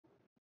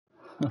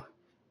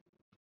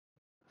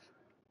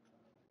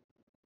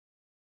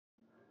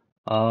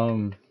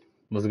Um,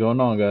 what's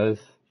going on, guys?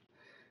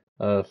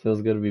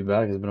 Feels good to be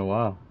back. It's been a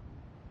while.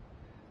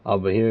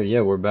 But here,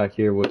 yeah, we're back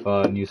here with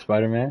new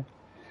Spider-Man.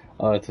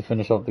 To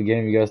finish off the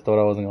game. You guys thought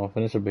I wasn't gonna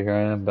finish it, but here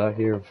I am back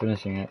here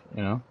finishing it.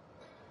 But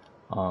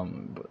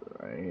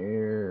right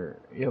here,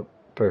 yep,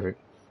 perfect.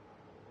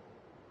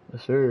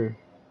 Yes, sir.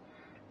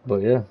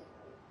 But yeah,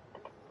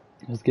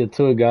 let's get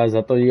to it, guys.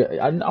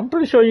 I'm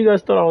pretty sure you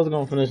guys thought I was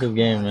gonna finish this Come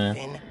game, on, man.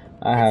 Finn.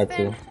 I It's had to.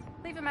 Finn.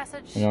 Leave a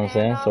message, You know what I'm and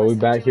saying? I'll So we listen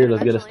back to it here.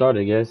 Let's get it eventually.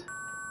 started, guys.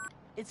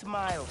 It's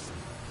Miles.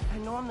 I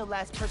know I'm the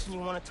last person you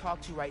want to talk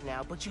to right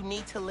now, but you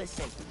need to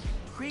listen.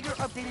 Krieger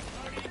updated.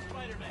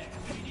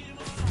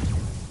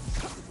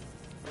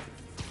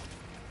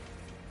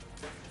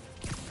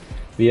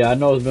 But yeah, I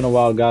know it's been a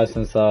while, guys,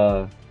 since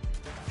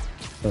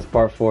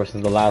part four,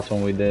 since the last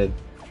one we did.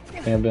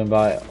 I think it's been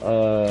about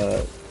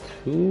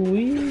 2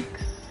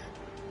 weeks.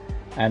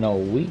 I know, a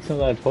week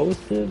since I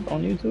posted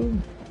on YouTube.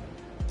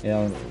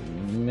 Yeah,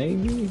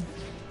 maybe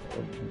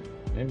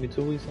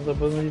 2 weeks since I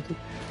posted on YouTube.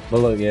 But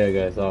look, yeah,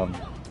 guys,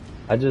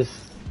 I just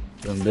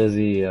been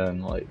busy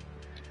and like,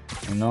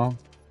 you know,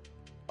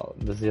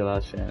 this is your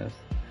last chance.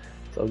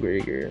 So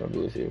great, I'll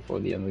do this here before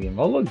the end of the game.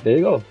 Oh look, there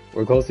you go.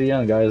 We're close to the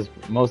end, guys.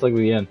 Most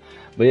likely the end.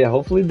 But yeah,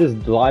 hopefully this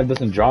live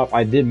doesn't drop.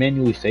 I did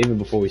manually save it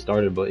before we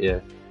started, but yeah.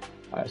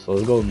 Alright, so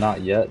let's go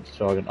not yet,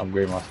 so I can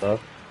upgrade my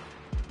stuff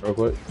real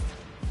quick.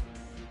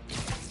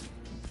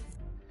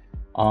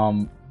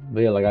 But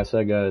yeah, like I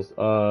said, guys,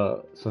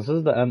 since this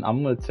is the end,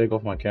 I'm gonna take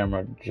off my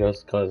camera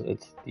just cause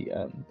it's the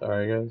end.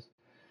 Alright, guys?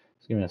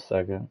 Just give me a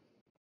second.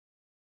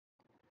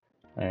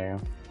 There you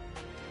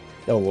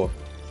go. Yo, Wolf.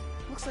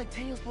 Looks like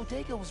Teo's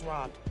bodega was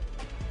robbed.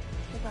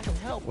 Hope I can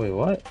help. Wait,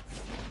 what?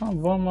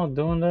 Why am I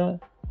doing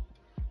that?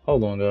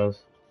 Hold on, guys.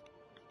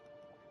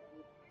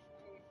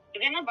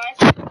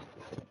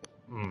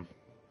 Hmm.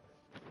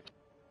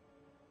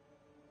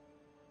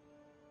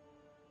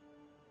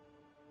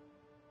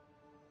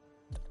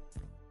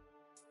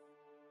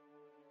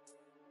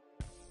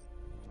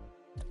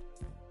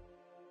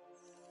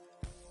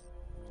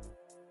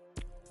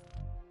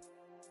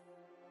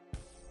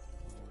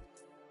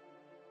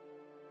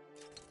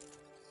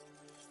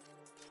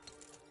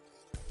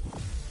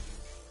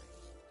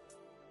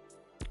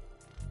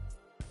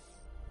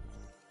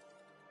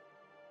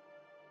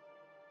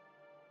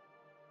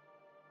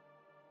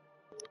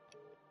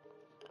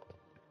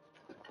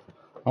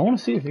 I want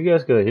to see if you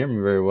guys could hear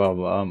me very well,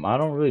 but I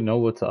don't really know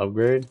what to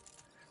upgrade,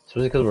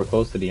 especially because we're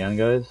close to the end,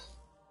 guys.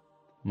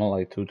 I'm not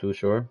like too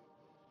sure.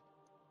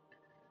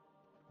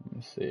 Let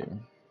me see.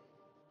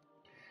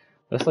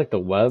 That's like the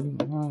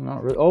web. No,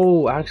 not really.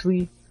 Oh,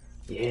 actually,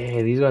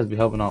 yeah, these guys be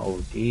helping out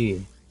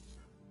OD.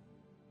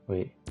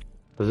 Wait,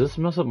 does this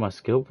mess up my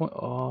skill point?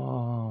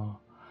 Oh,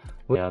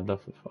 wait, yeah,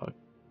 definitely fuck.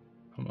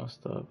 I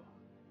messed up.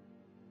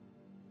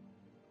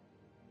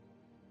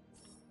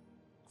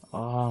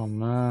 Oh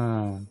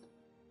man.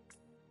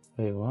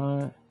 Wait,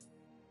 what?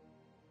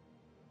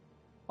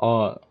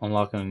 Oh,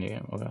 unlocking a new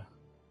game. Okay.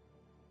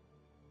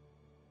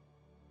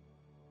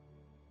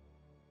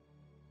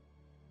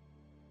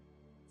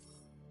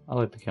 I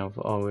like the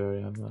camouflage. Oh, we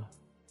already have that.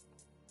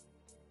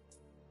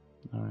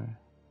 Alright.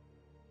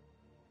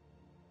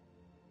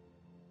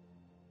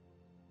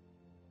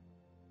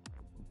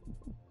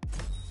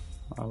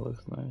 That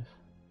looks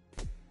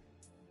nice.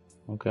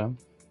 Okay.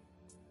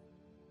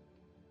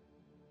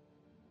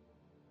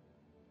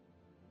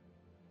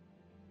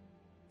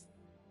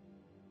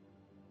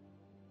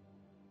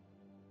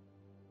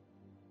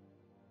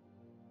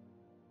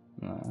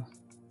 Nah.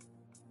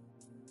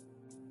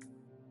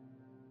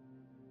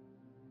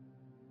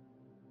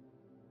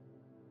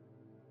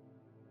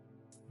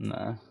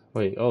 Nah.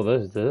 Wait, oh,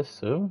 there's this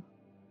too?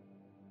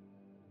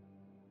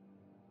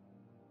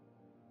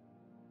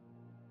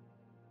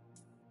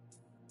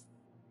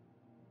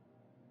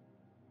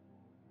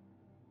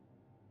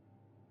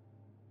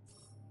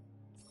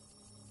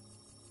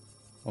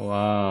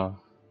 Wow.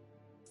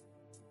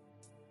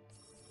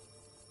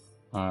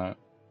 Alright.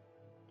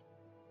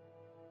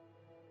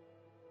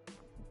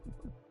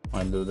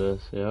 I do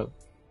this, yep.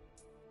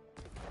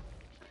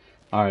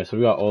 Alright, so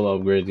we got all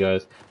the upgrades,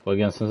 guys. But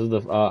again, since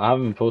it's I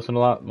haven't been posting a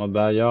lot, my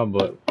bad, y'all,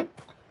 but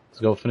let's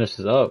go finish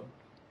this up.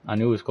 I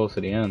knew it was close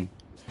to the end.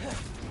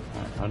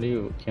 Alright, how do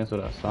you cancel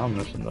that sound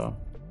mission, though?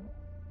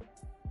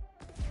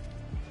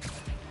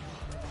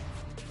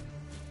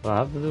 Do I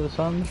have to do the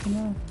sound mission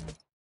now?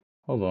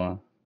 Hold on.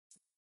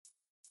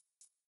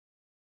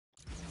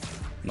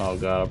 No,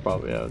 God, I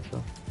probably have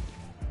to.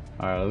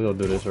 Alright, let's go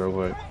do this real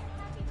quick.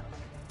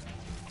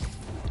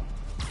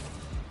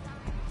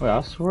 Wait,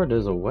 I swear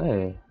there's a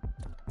way.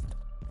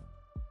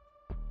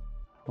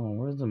 Hold on,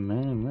 where's the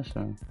main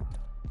mission?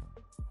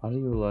 How do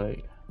you,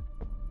 like...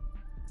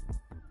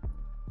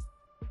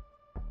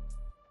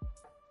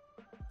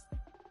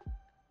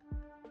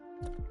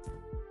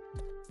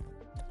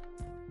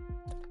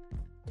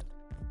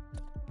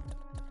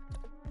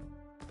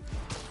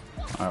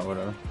 Alright,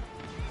 whatever.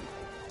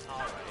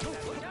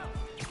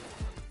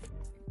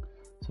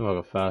 See if I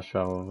can fast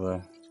travel over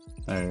there.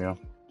 There you go.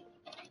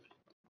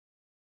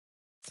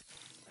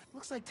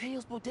 Looks like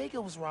Teo's bodega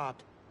was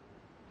robbed.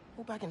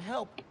 Hope I can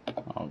help.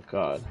 Oh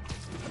God.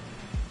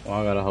 Well,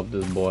 I gotta help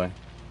this boy.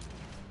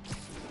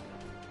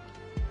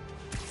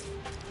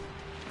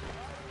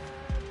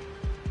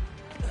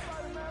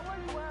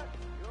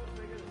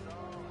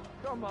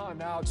 Come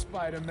on out,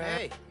 Spider-Man.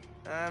 Hey,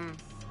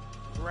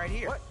 right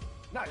here. What?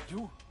 Not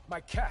you. My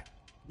cat.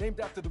 Named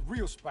after the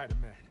real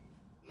Spider-Man.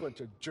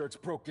 Bunch of jerks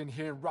broke in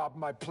here and robbed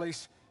my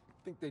place.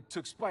 Think they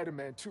took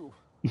Spider-Man too.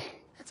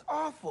 That's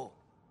awful.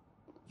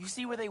 You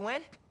see where they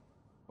went?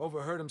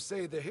 Overheard them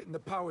say they're hitting the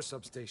power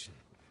substation.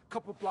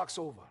 Couple blocks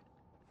over.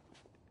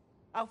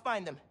 I'll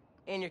find them.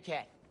 And your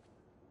cat.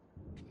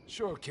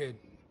 Sure, kid.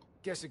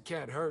 Guess it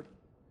can't hurt.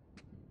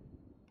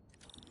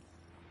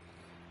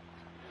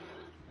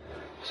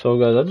 So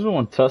guys, I just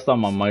want to test out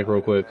my mic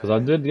real quick because I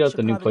did get Should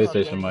the new probably call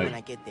PlayStation Yankee mic. when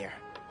I get there.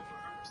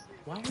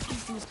 Why would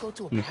these dudes go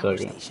to a Give me a power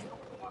second. station?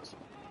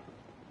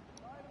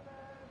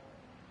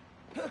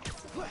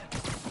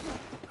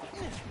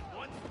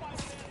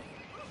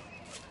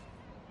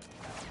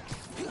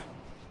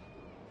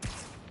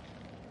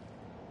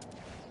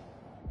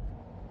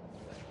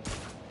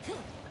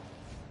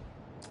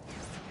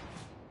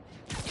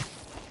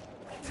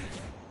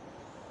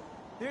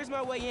 There's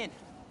my way in.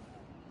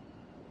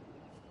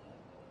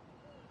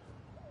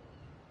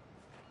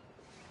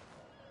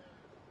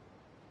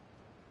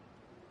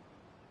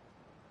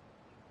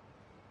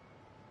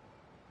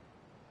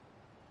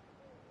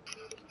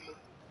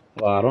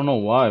 Well, I don't know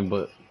why,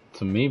 but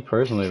to me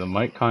personally, the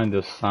mic kind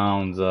of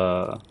sounds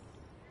a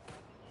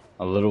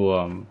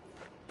little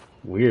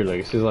weird. Like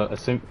it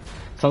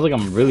sounds like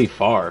I'm really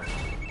far.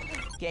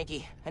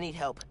 Yankee, I need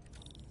help.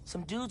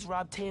 Some dudes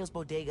robbed Teo's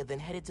bodega, then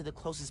headed to the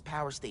closest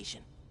power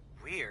station.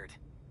 Weird.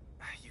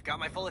 You've got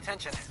my full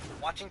attention.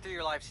 Watching through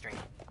your live stream.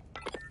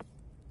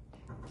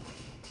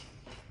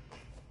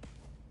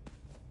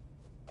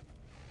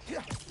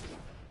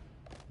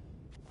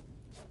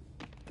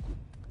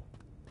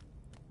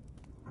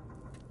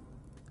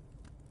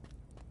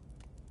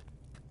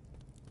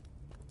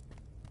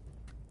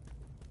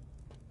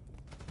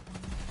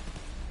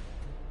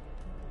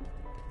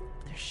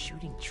 They're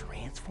shooting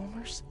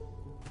transformers?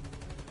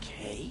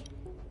 Okay.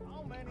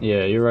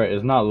 Yeah, you're right.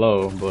 It's not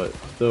low, but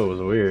still, it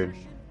was weird.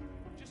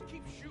 Just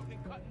keep shooting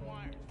and cutting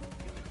wires.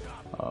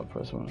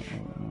 Press one.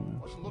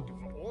 Wasn't looking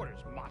for orders,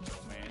 macho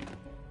man.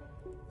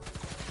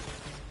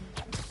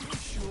 You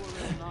sure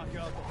it'll knock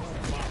out the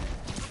whole box?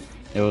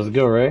 It was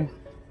good, right?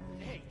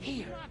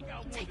 Here,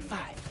 take 5.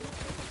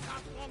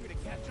 Cops want me to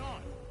catch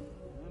on.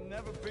 I've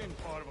never been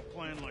part of a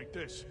plan like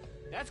this.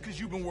 That's because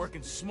you've been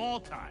working small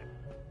time.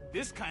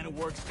 This kind of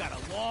work's got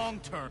a long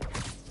term.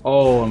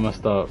 Oh, I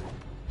messed up.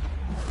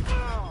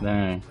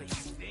 Dang. Place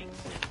stinks.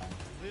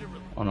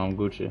 Literally. Oh no, I'm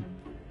Gucci.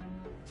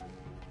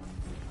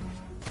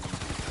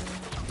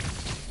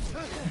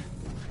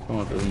 Come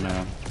on, this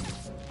man.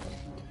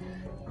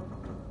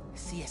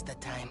 Siesta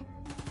time.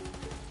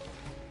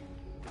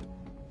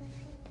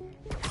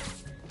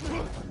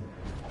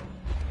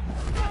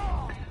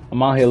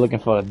 I'm out here looking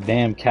for a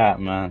damn cat,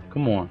 man.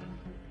 Come on.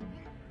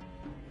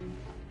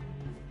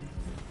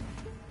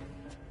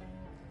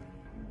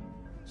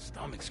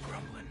 Stomach's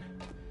grumbling.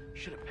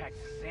 Should have packed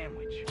a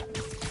sandwich.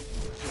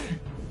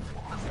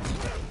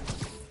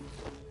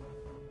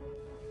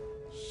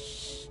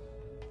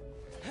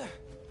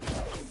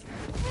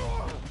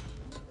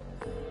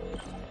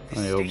 This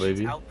Hey, yo, station's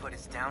baby. output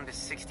is down to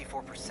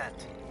 64%.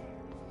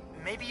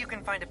 Maybe you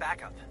can find a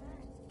backup.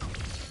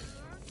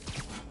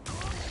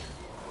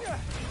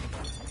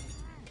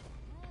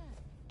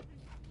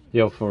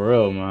 Yo, for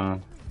real,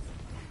 man.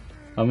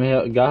 I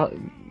mean,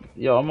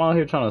 yo, I'm out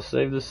here trying to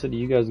save the city.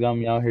 You guys got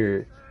me out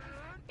here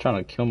trying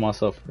to kill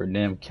myself for a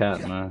damn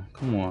cat, man.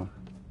 Come on.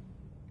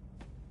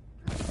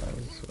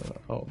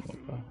 Oh my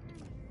God.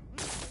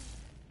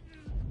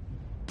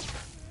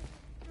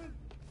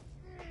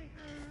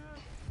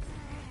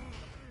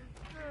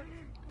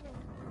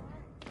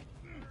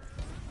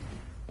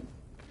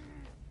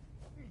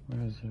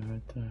 Where is it?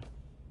 Right there.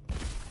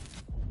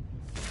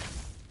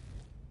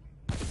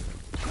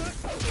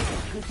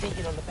 Good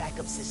thinking on the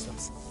backup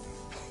systems.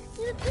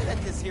 You're good at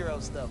this hero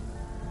stuff.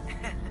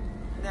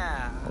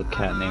 Nah. A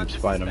cat I'm named just a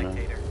Spider-Man.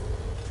 spectator.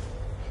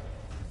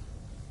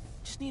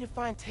 Just need to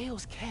find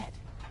Teo's cat.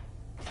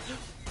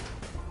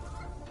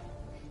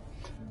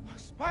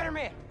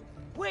 Spider-Man!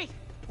 Wait!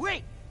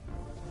 Wait!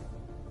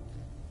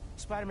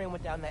 Spider-Man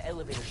went down that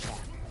elevator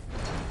shaft.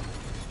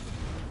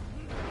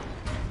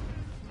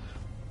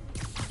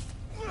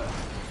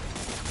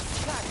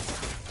 Got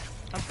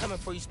it! I'm coming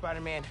for you,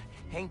 Spider-Man.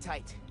 Hang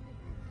tight.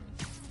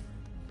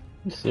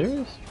 You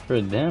serious? For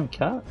a damn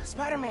cat?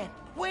 Spider-Man,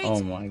 wait!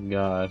 Oh my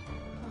God.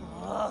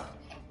 Ugh.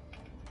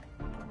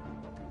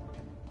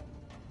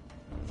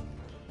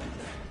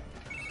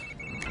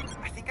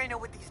 I think I know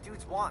what these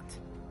dudes want.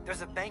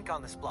 There's a bank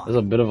on this block. There's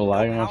a bit of a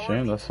lag in No my power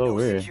stream. That's means so no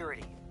weird.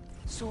 security.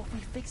 So if we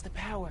fix the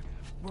power,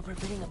 we're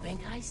preventing a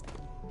bank heist?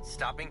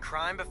 Stopping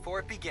crime before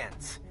it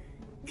begins.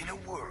 In a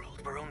world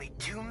where only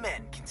 2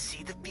 men can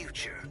see the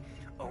future,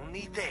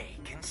 only they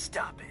can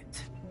stop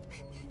it.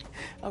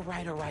 All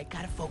right,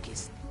 gotta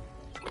focus.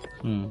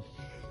 Okay,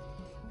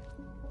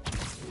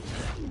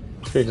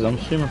 because I'm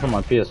streaming from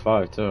my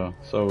PS5 too.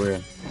 So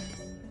weird.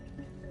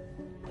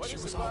 What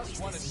is the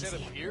last one instead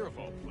of here of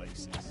all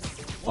places?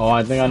 Oh,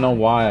 I think I know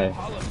why.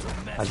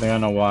 I think I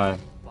know why.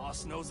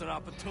 Boss knows an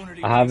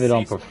opportunity. I have it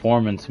on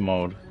performance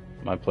mode,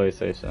 my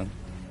PlayStation.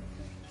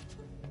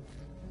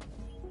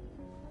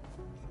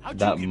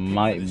 That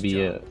might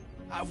be it.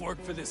 I've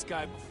worked for this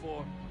guy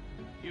before.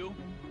 You?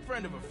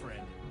 Friend of a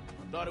friend.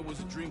 Thought it was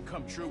a dream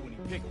come true when he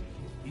picked me.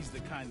 He's the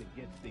kind that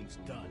gets things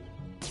done.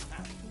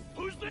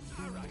 Who's this?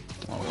 All right.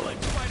 We'll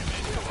let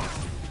Spider-Man come on.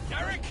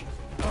 Derek?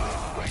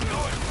 I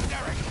know it,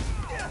 Derek.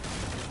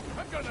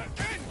 I'm gonna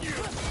end you.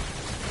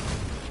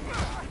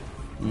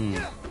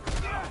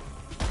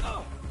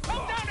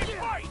 Come down and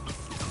fight.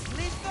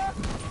 Lisa?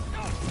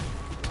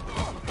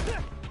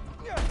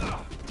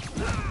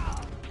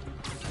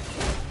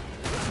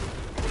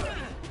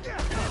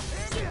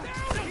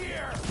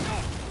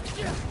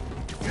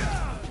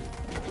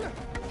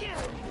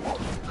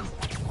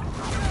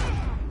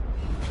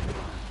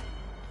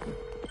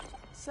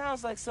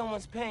 Sounds like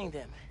someone's paying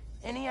them.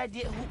 Any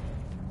idea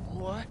who?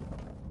 What?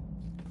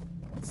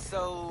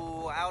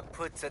 So,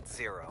 output's at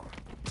 0.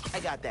 I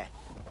got that.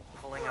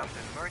 Pulling up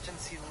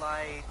emergency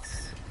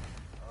lights.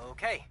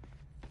 Okay.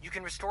 You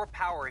can restore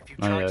power if you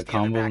Oh charge yeah, the other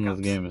combo in this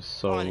backups. game is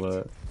so On it.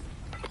 lit.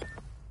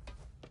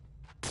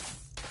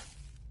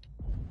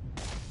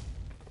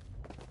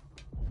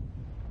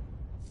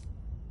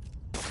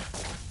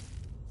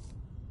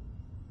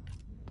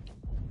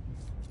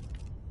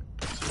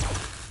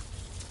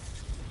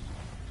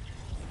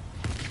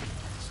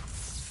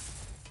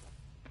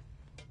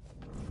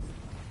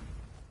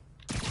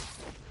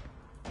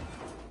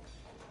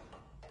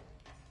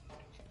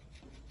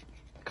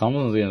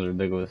 Combos in this game is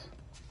ridiculous.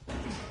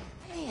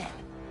 Man,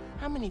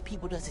 how many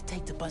people does it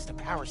take to bust a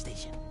power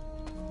station?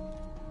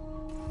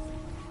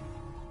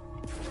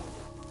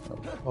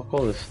 Fuck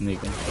all this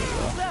sneaking shit, bro.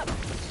 What's up?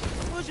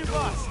 Who's your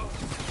boss?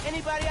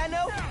 Anybody I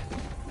know?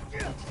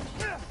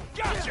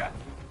 Gotcha!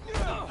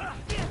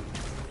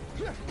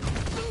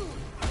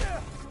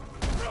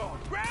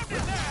 Grab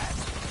his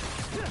ass!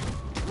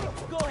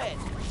 Go ahead.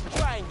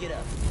 Try and get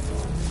up.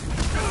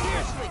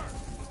 Seriously,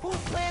 who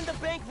planned the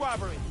bank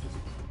robbery?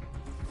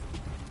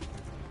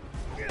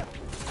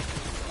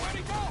 Where'd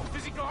he go?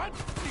 Is he gone?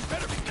 He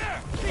better be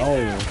there!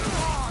 Oh,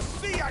 Oh,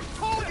 see, I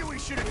told you he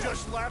should have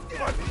just left,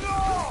 but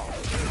no!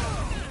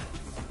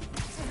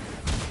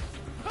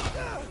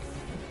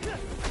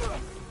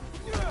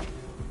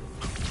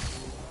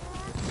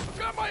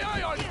 Got my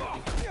eye on you!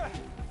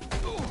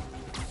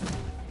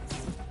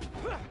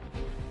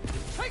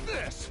 Take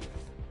this!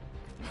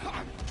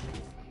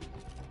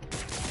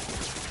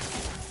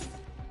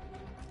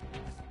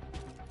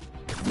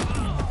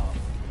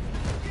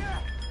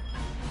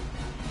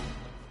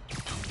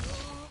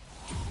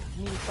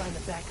 Need to find the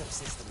backup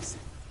systems.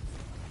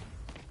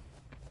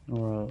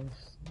 where else?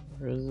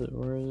 Where is it?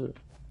 Where is it?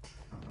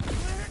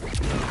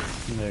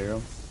 There you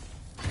go.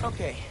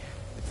 Okay,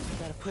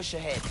 gotta push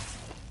ahead.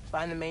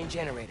 Find the main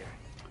generator.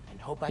 And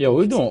hope I Yo, can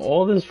we're fix doing it.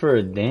 all this for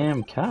a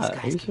damn These cat. Are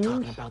guys you keep talking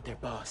serious? about their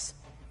boss.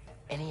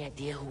 Any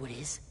idea who it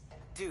is?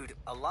 Dude,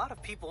 a lot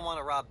of people want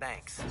to rob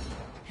banks.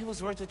 It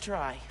was worth a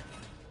try.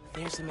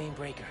 There's the main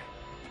breaker.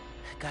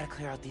 Gotta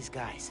clear out these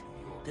guys.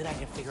 Then I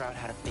can figure out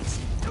how to fix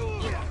it.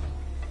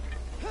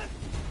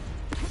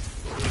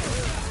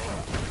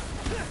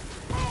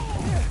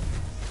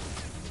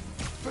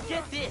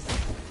 Forget this!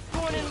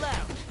 Going in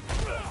loud!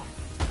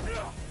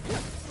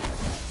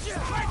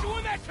 Try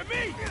doing that to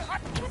me!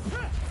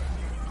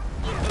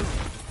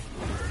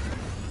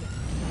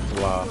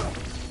 Wow.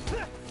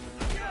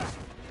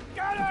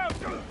 Got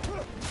him!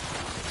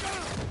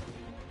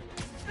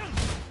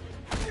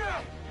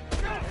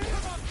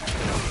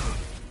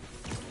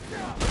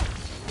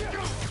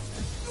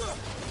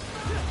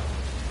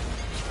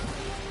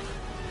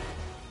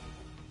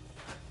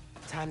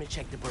 Time to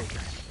check the breaker.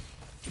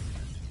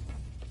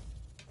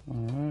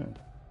 Alright.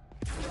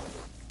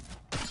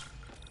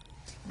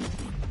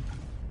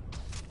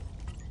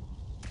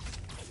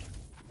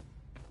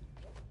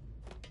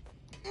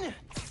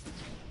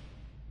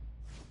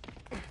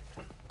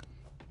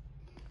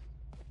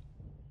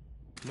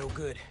 No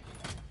good.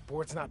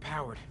 Board's not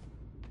powered.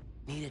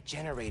 Need a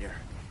generator.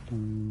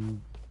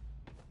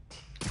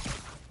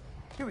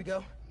 Here we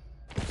go.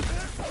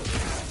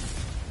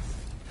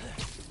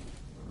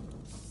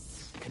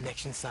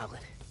 Connection solid.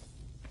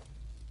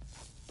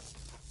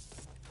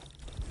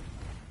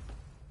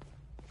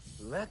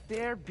 Let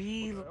there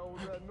be... Why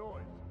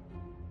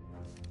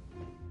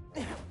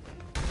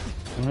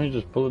don't you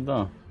just pull it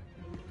down?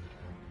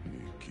 Hey,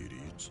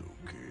 kitty, it's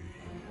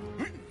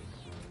okay.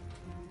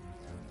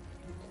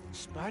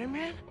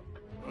 Spider-Man?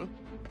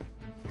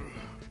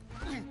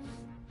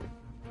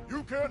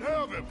 You can't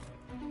have him!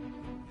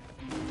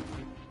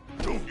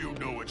 Don't you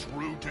know it's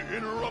rude to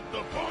interrupt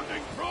the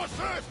bonding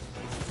process?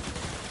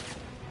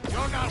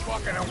 You're not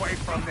walking away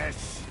from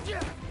this!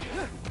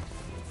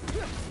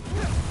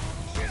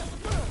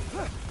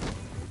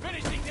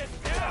 Finishing this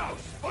now,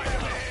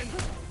 Spider-Man!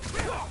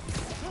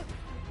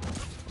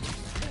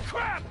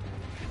 Crap!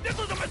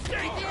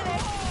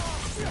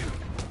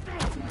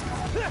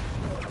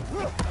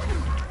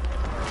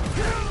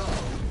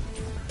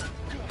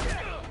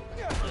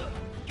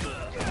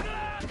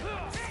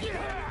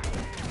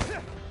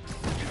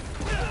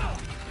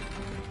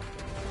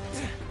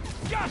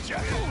 Gotcha!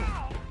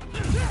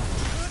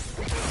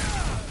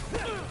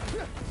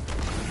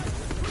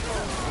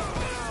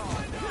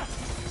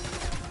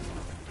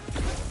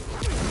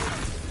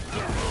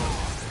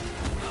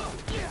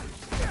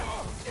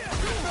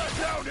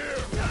 Down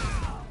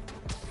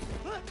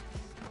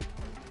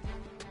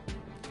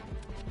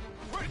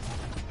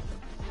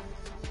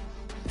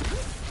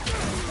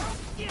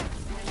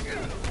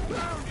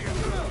here!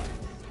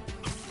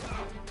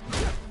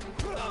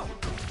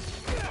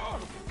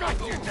 Got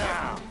you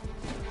now!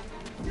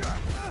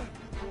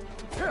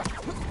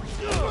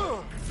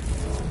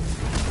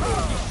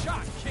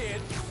 Shot,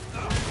 kid!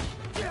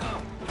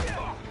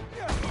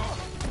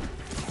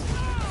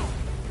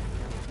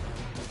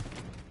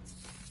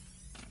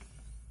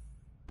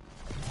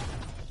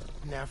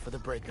 Now for the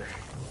breaker.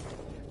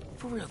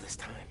 For real this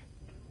time.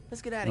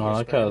 Let's get out of No, here,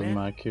 that cat was Spider-Man.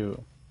 mad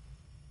cute.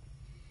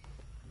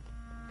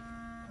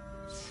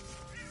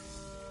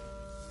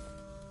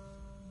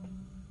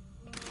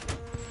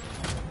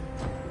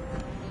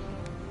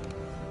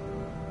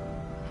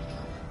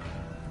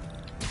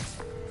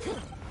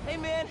 Hey,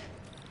 man.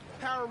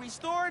 Power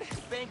restored,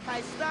 bank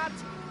heist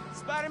stopped,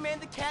 Spider-Man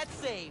the cat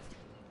saved.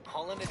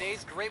 All in a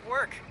day's great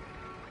work.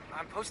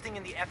 I'm posting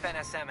in the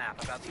FNSM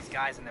app about these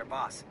guys and their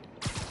boss.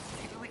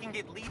 Maybe we can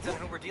get leads on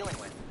who we're dealing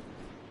with.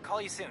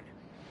 Call you soon.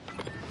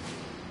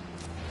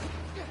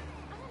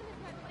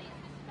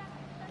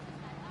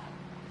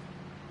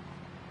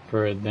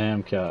 For a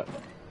damn cat.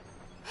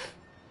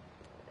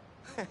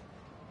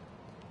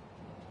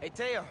 Hey,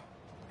 Teo.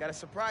 Got a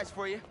surprise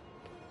for you.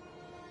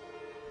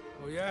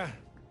 Oh, yeah?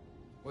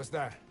 What's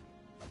that?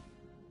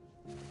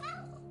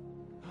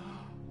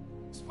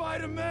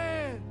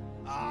 Spider-Man!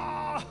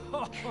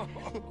 Oh!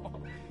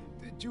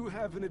 Did you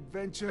have an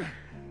adventure?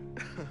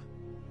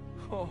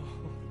 Oh,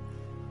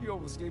 you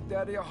almost gave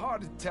Daddy a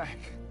heart attack.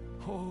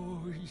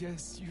 Oh,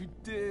 yes, you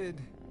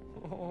did.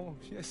 Oh,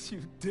 yes,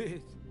 you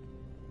did.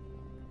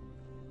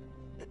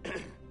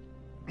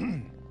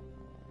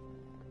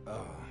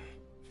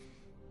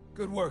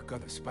 Good work,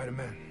 other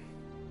Spider-Man.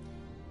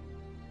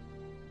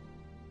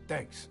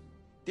 Thanks.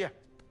 Yeah.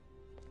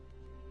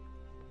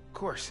 Of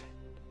course.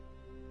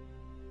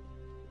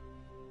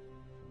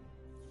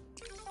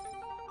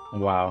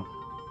 Wow.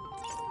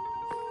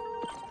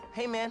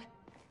 Hey, man.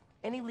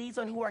 Any leads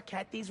on who our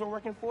cat thieves were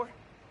working for?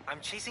 I'm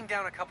chasing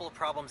down a couple of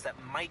problems that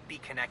might be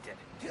connected.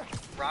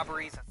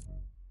 Robberies,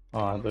 Oh,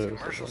 I thought it was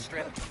commercial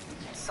strip,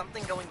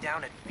 something going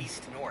down at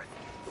Feast North.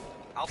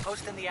 I'll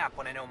post in the app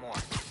when I know more.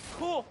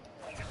 Cool.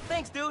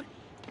 Thanks, dude.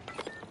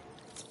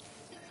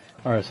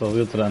 Alright, so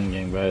we'll get to the end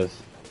game, guys.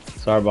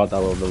 Sorry about that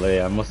little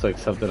delay. I must have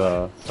accepted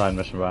a side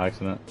mission by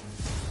accident.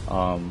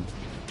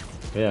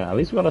 Yeah, at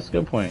least we got a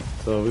skill point,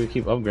 so we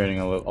keep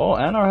upgrading a little. Oh,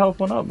 and our health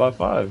went up by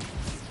 5.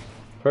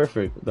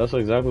 Perfect. That's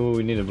exactly what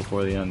we needed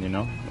before the end, you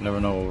know? You never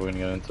know what we're gonna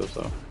get into,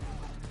 so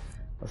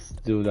let's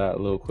do that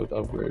little quick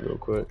upgrade real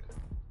quick.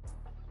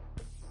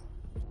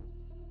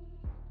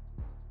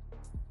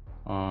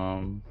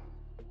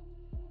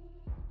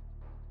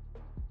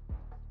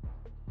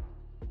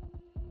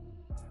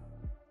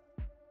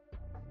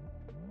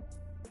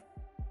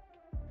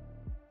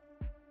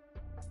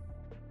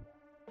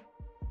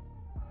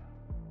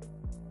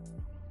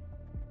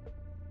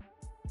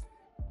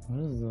 What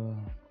is the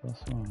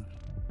plus one?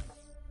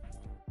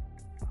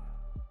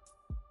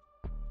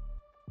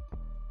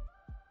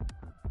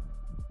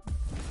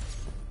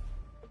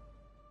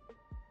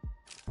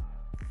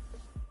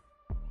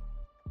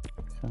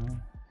 Okay,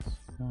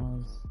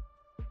 smells.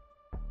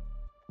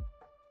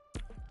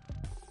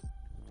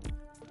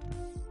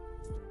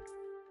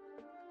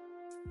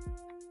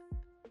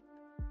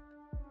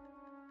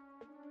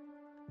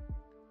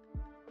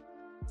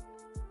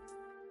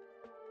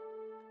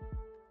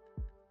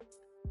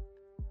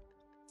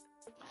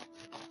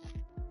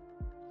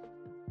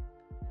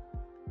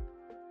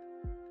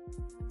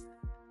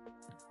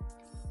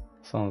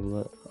 Sounds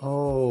lit.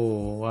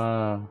 Oh,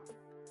 wow.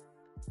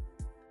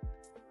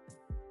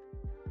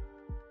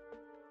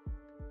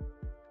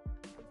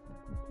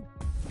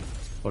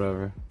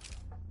 Whatever.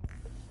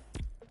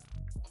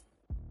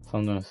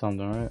 Something is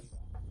something, right?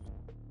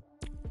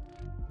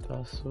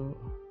 That's so.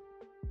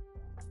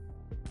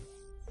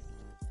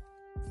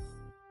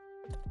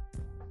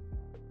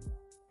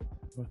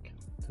 What can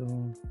we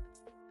do?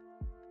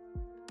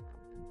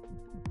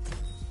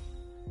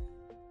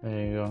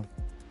 There you go.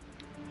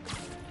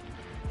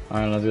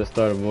 Alright, let's get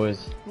started,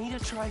 boys. Need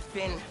to try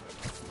Finn.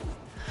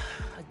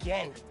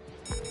 Again.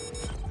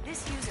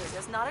 This user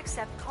does not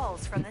accept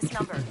calls from this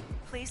number.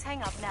 Please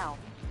hang up now.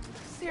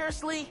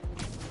 Seriously?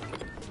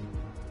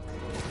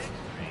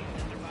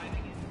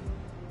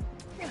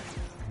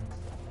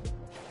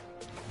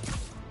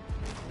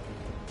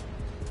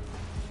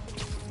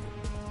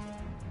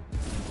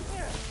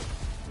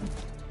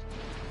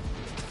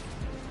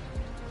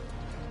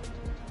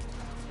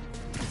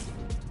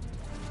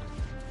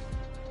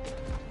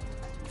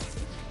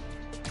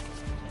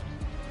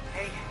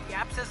 Hey,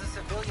 Yap says a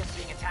civilian's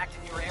being attacked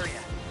in your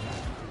area.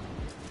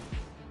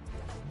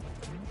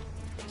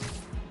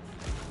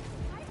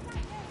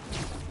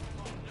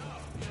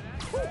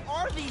 Who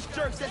are these these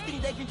jerks that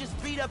think they can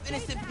just beat up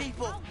innocent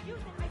people.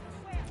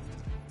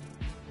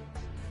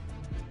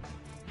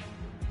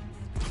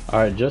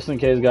 Alright, just in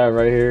case, guy,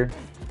 right here,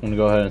 I'm gonna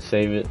go ahead and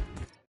save it.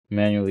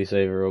 Manually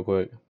save it real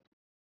quick.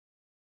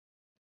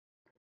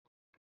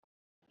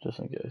 Just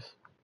in case.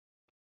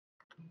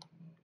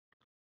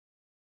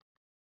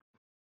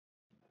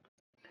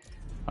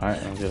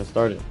 Alright, let's get it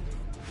started.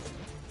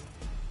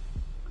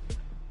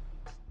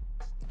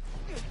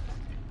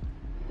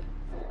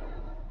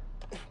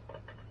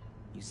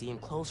 You see him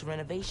close for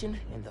renovation,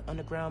 and the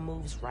underground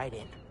moves right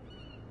in.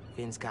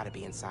 Finn's gotta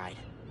be inside.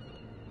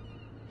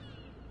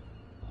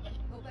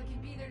 Hope I can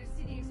be there to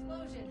see the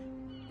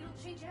explosion.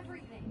 It'll change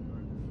everything.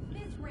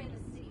 Fizz ran the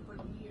city for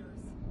years.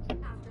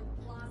 After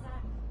the plaza,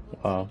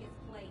 we'll take its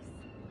place.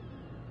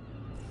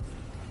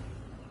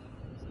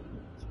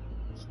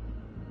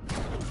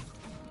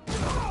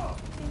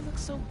 They look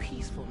so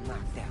peaceful,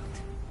 knocked out.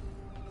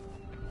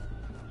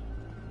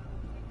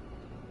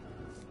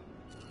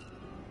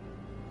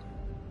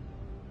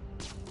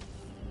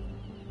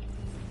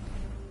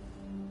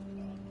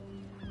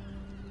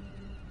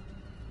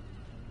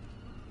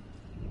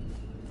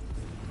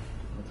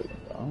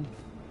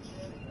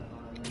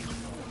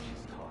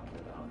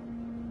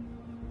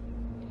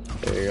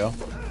 There you go.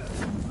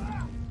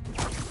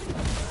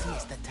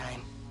 Siesta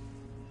time.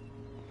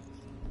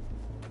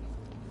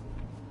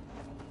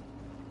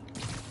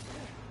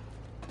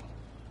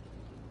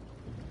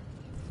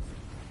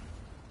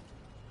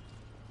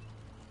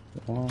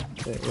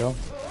 There you go.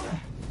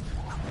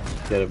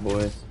 Get it,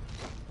 boys.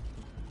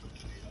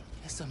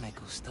 Eso me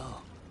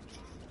gustó.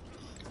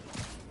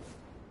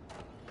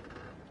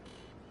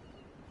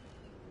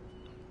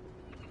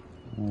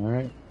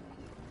 Alright.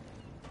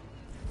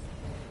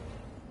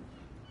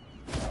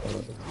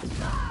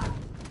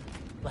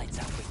 Lights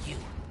out for you.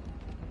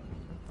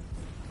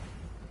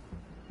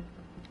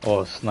 Oh,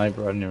 a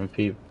sniper, I didn't even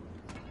peep.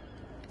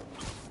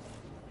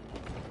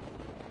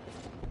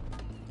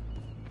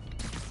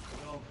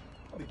 I'll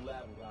be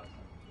glad without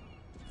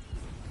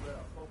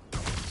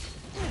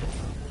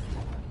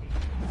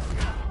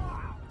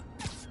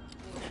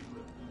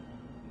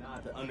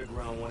Not the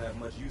underground won't have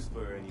much use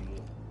for her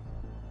anymore.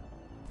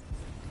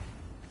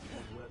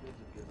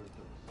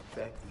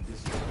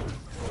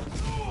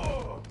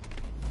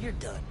 You're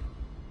done.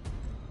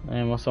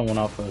 Man, my son went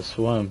out for a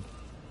swim.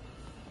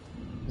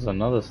 There's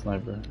another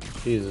sniper.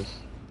 Jesus.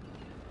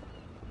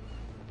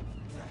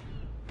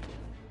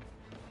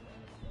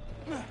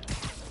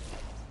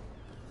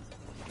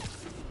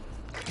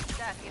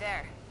 Steph, you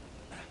there?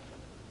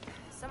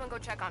 Someone go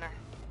check on her.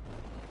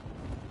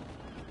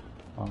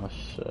 Oh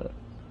shit.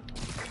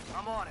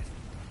 I'm on it.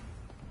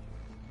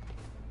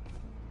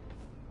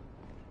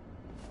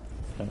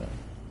 Yeah.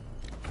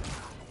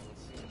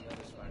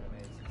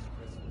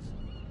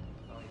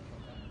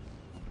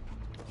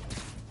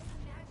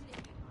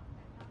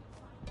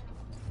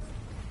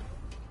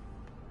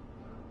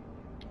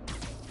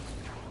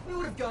 We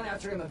would have gone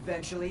after him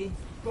eventually.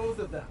 Both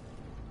of them.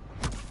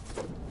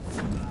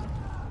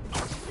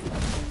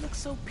 They look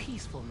so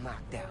peaceful,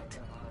 knocked out.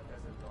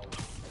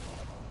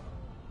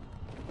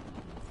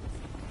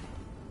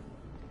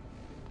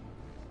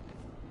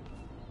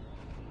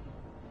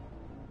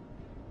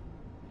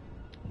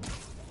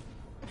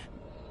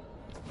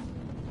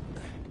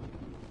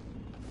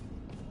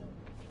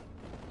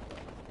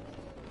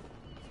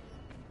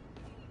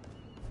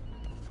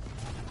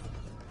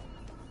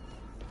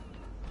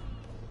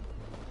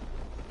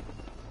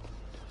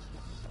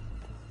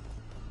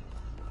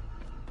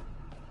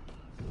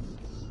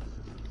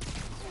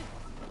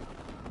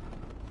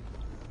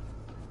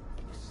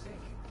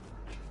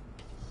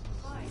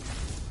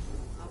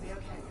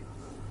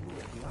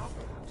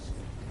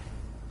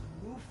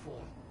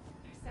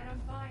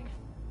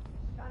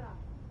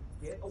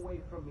 Get away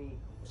from me.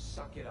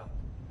 Suck it up.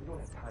 We don't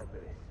have time for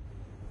this.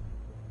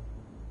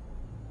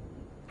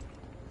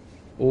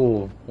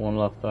 Ooh, one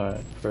left.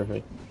 Alright,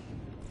 perfect.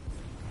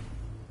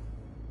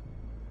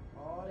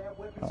 All that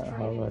weapons Alright, how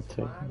training do I is take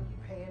finally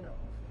paying off.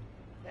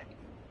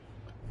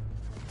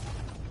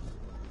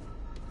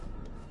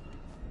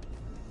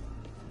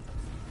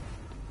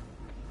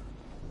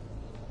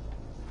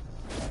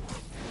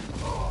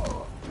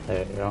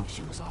 There you go.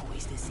 She was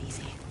always this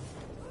easy.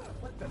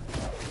 What the?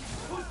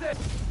 Who's that?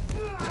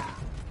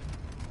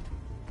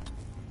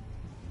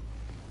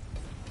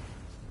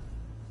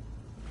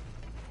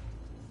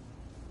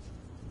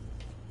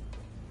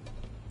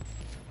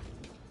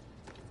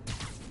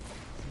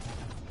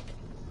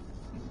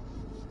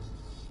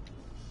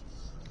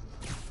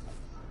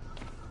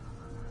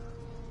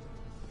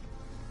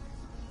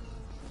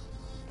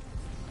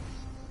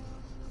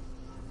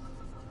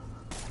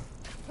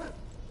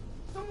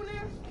 Someone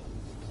there?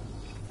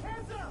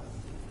 Hands up!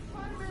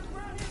 Spider-Man's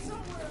around here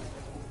somewhere!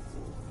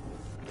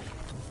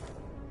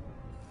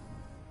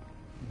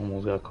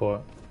 Almost got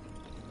caught.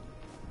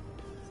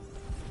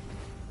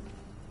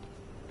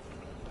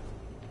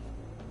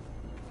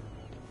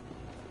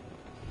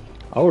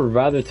 I would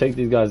rather take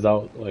these guys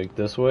out like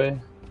this way,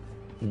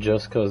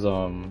 just cause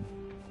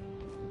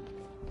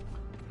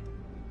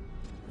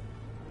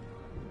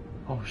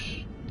Oh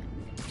sh.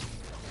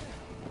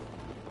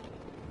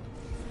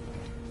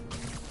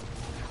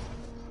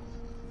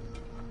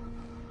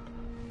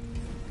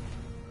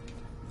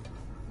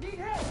 Need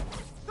help!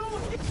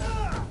 Someone get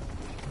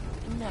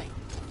Night.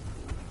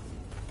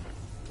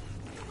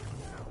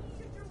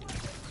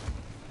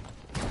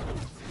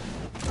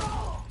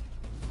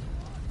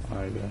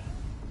 Alright, good.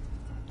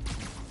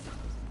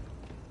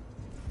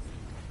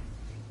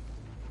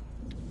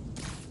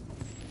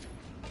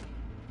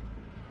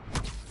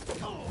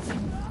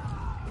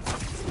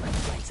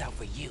 Lights out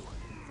for you.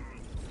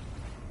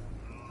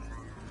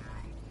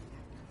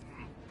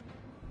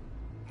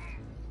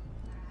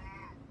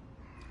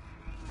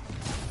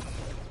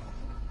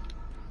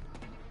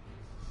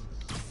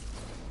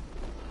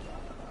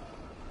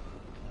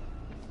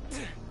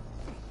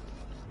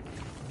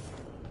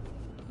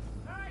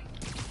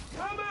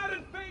 Come out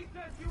and face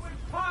us, you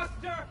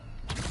imposter!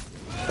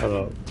 Shut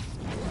up.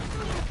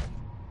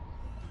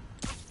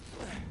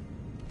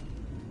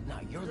 Now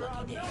you're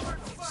lucky day.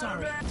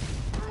 Sorry.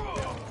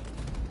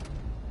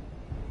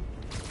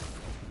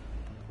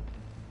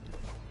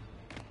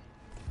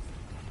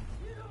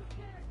 You don't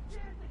stand a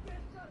chance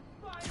against us,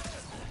 Spider!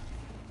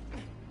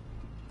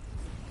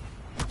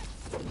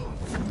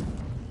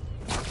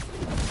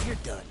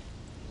 You're done.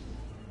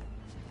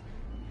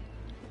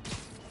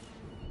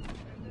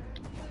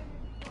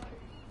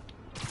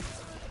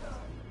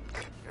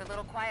 You're a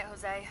little quiet,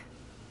 Jose.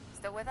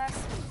 Still with us?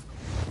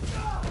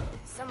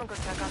 Someone go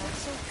check on him.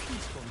 So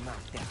peaceful,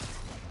 knocked out.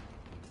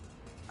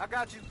 I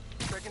got you.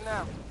 Checking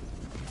now.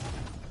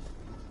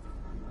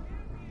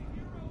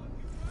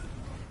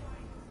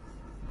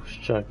 Who's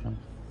checking?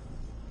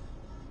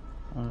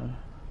 Alright.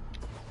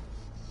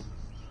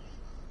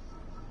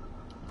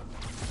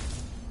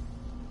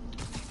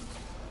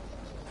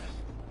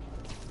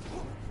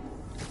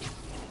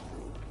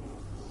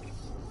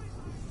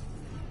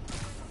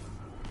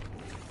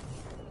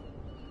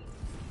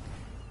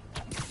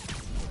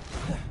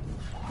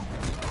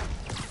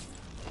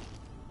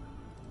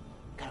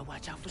 Gotta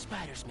watch out for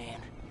spiders,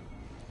 man.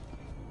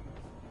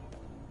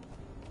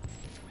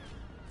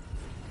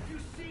 Have you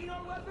seen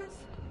our weapons?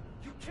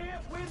 You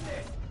can't win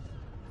this!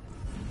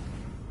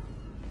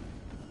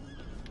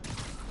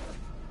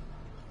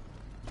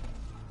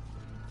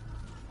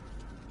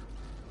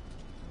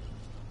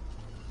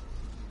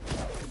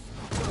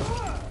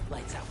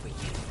 Lights out for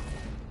you.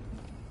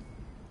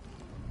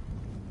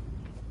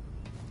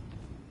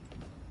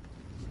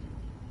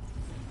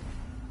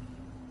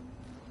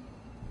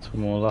 Two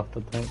more left, I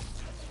think.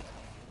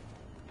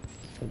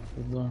 Six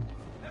is done.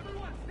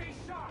 Everyone stay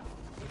sharp!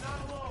 You're not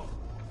alone!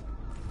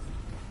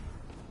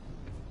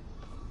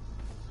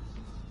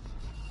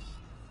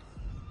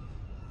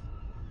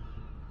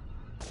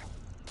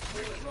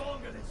 We're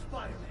stronger than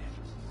Spider-Man!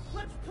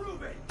 Let's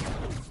prove it!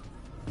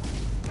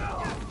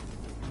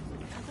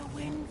 Another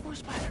win for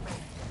Spider-Man.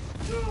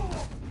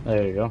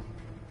 There you go.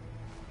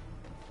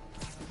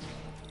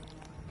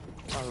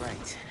 All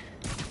right.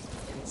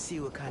 Let's see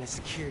what kind of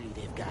security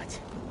they've got.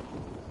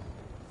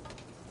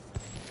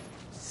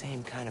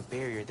 Same kind of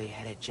barrier they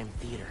had at Gym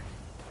Theater.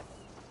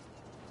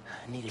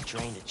 I need to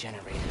drain the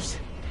generators.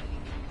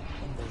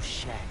 And those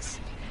shacks,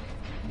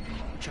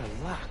 which are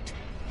locked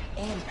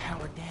and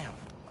powered down.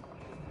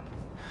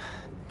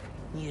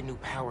 Need a new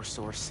power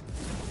source.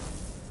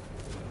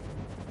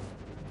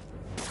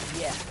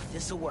 Yeah,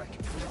 this'll work.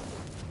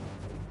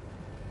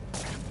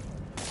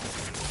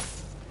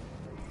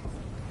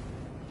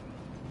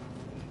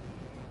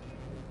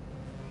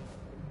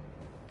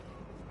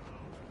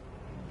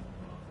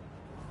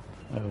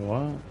 Wait,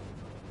 what?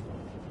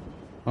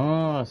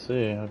 Oh, I see.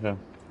 Okay.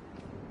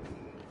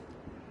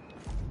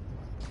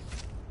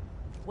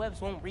 Webs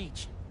won't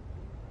reach.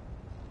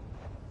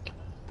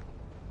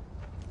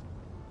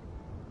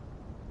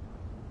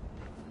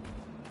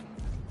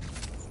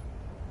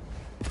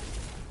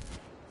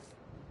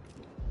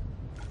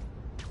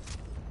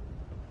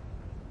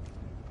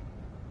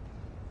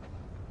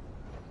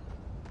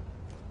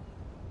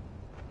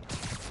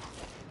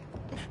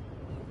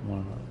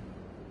 Wow.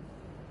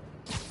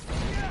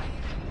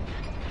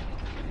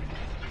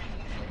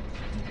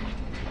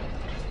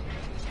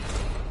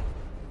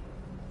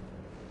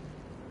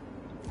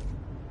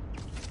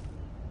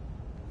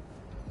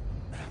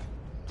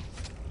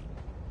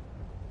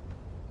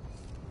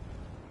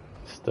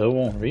 Still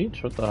won't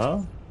reach? What the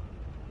hell?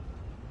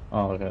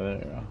 Oh, okay, there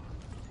you go.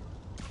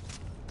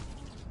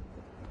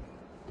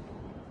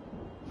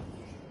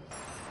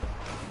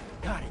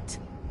 Got it.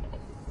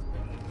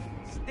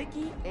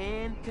 Sticky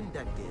and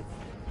conductive.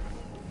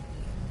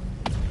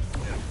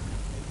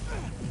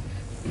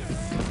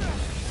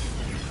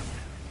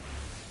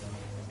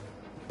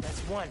 That's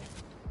one.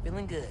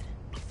 Feeling good.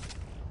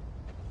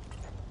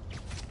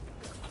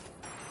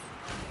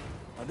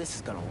 Oh, this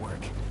is gonna work.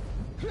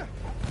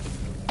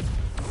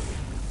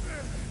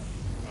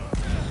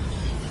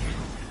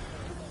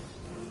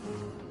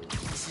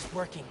 This is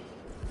working.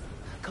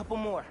 A couple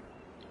more.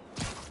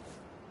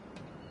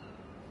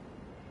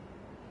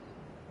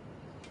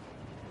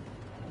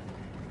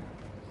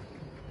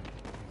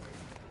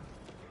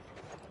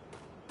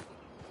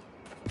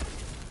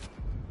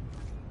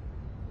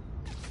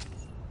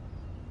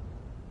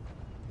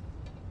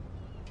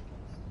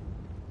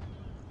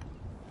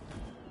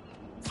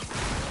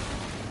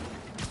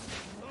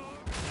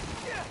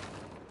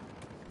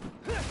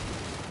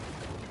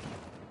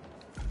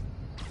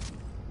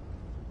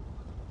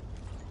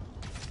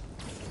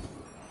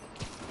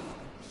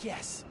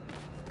 Yes.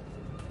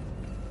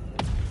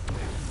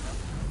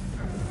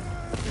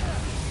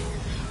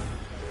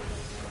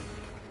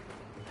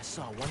 I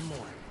saw one more.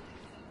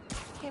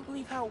 Can't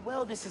believe how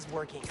well this is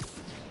working.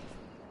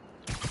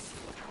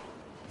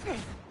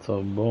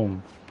 So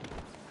boom.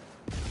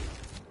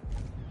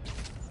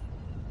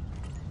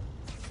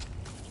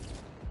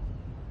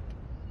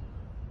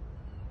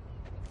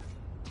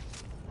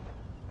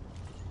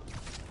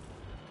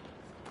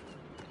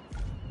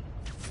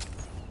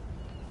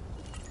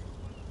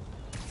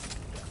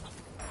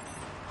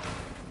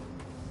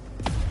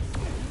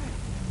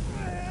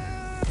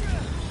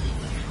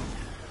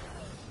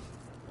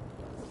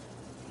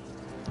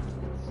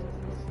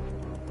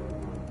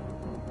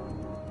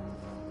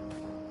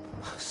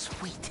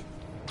 Sweet.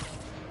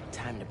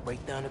 Time to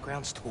break the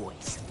Underground's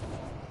toys.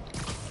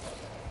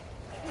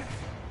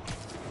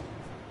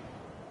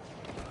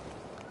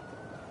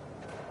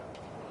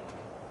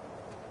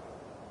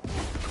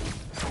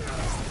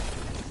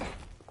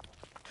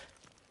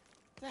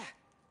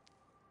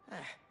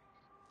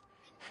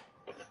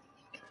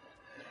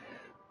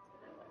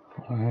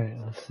 Alright,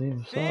 let's see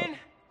what's Finn? up.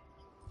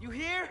 You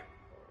here?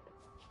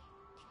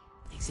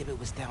 The exhibit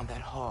was down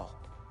that hall.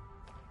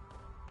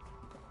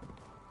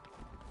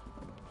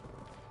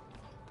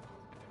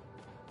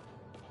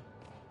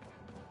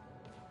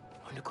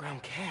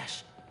 Underground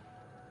cache.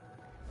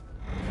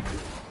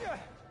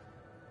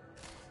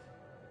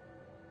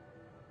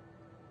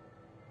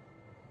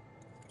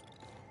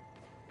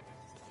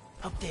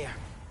 Up there.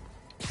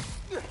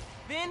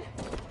 Vin?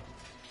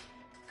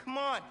 Come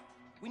on.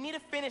 We need to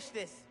finish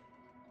this.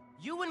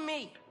 You and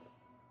me.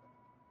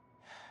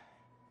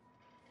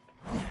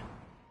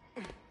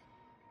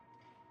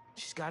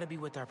 She's got to be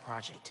with our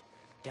project.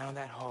 Down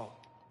that hall.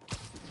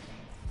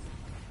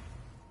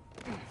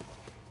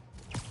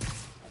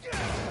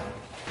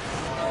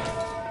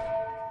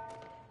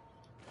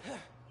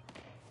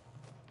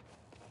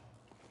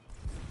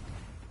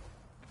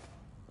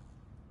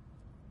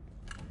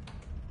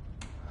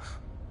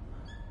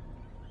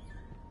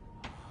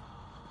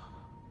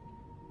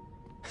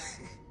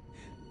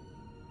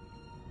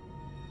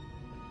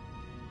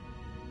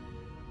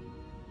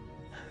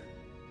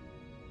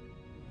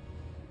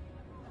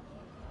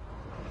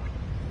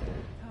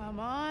 Come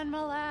on,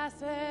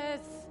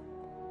 Molasses.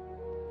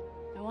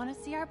 I want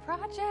to see our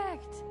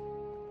project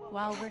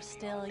while we're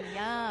still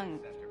young.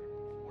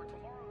 Where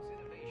tomorrow's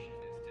innovation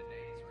is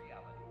today's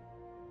reality.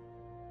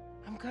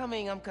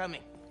 I'm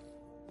coming.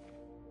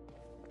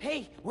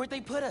 Hey, where'd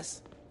they put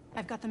us?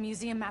 I've got the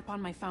museum map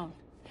on my phone.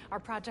 Our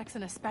project's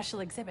in a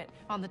special exhibit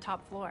on the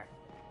top floor.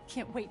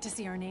 Can't wait to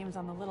see our names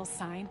on the little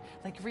sign,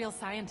 like real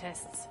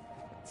scientists.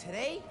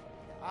 Today,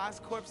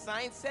 Oscorp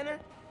Science Center.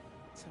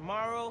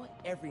 Tomorrow,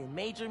 every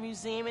major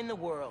museum in the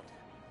world.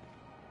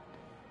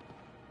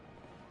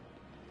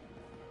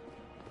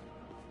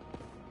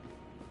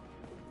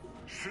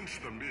 Since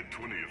the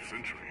mid-20th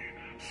century,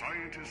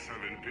 scientists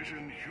have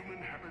envisioned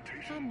human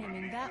habitation. I'm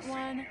naming that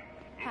one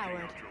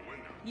Howard.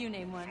 You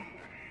name one.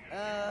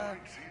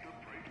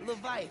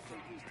 Leviathan.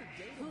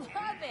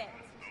 Love it!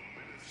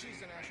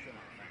 She's an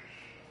astronaut.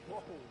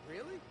 Whoa,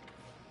 really?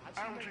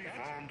 Algae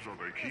farms are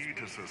the key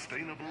to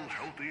sustainable,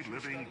 healthy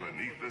living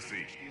beneath the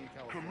sea.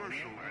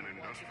 Commercial and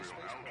industrial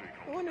algae.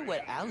 I wonder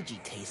what algae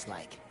tastes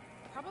like.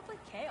 Probably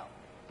kale.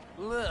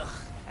 Ugh,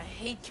 I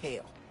hate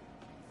kale.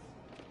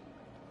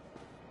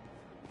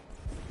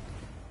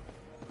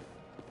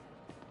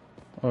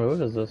 Oh,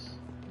 what is this?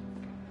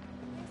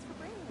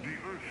 The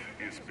Earth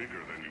is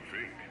bigger than you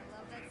think.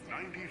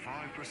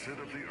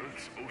 95% of the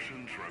Earth's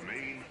oceans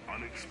remain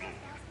unexplored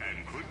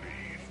and could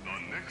be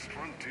the next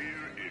frontier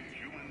in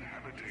human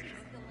habitation.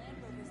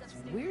 It's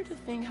weird to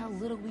think how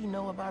little we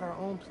know about our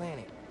own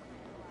planet.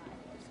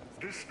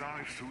 This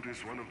dive suit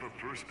is one of the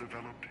first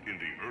developed in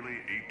the early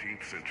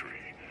 18th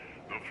century.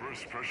 The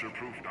first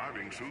pressure-proof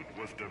diving suit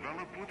was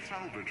developed with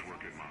salvage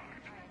work in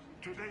mind.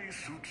 Today's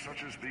suits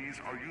such as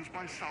these are used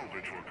by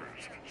salvage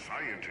workers,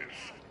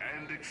 scientists,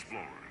 and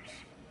explorers.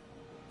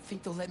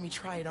 Think they'll let me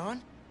try it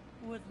on?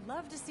 Would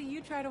love to see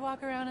you try to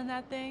walk around in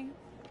that thing.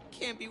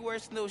 Can't be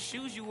worse than those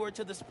shoes you wore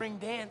to the spring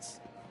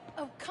dance.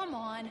 Oh, come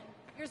on.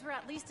 Yours were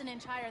at least an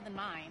inch higher than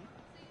mine.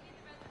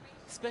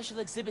 Special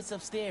exhibits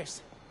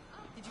upstairs.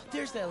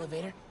 There's the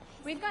elevator.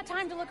 We've got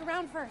time to look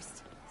around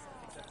first.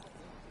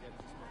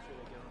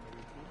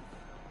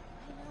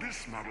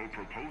 This model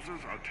proposes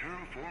a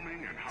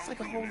terraforming and It's housing like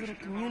a whole little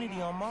initiative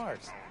community on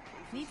Mars.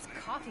 Needs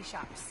coffee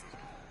shops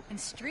and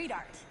street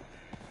art.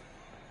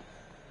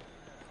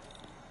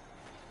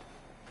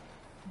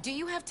 Do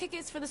you have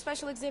tickets for the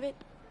special exhibit?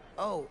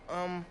 Oh,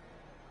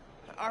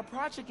 our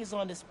project is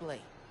on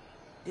display.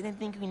 Didn't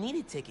think we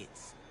needed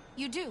tickets.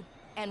 You do,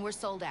 and we're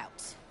sold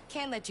out.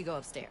 Can't let you go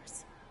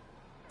upstairs.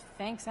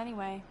 Thanks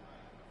anyway.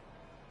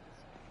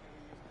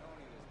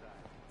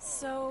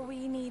 So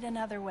we need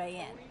another way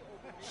in.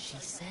 She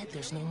said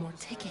there's no more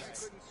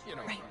tickets.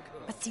 Right,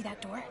 but see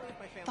that door?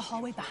 The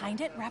hallway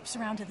behind it wraps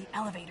around to the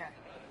elevator.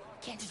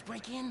 Can't just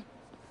break in?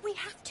 We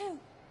have to.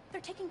 They're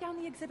taking down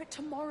the exhibit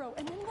tomorrow,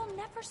 and then we'll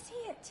never see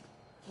it.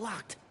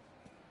 Locked.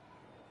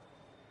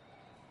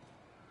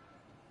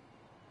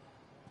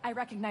 I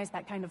recognize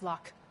that kind of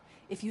lock.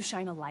 If you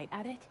shine a light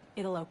at it,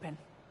 it'll open.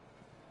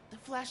 The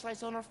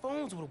flashlights on our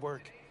phones would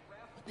work,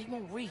 but they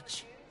won't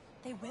reach.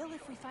 They will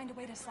if we find a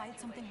way to slide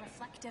something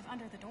reflective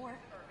under the door.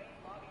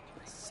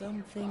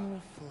 Something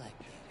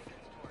reflective.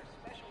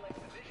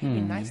 It'd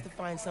be nice to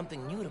find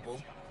something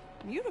mutable.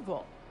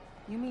 Mutable?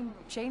 You mean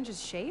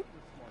changes shape?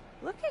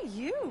 Look at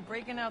you,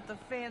 breaking out the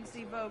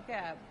fancy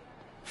vocab.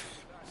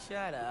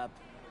 Shut up.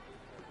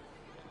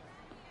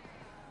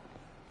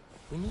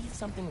 We need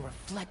something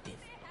reflective.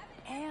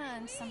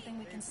 And something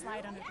we can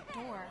slide under the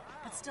door,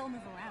 but still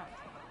move around.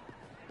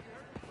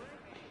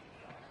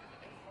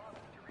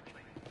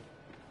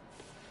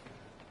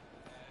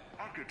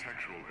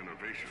 Architectural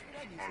innovations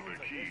are the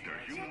key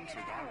to human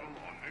survival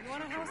on You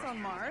want a house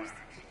on Mars?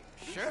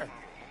 Sure.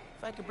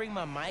 If I could bring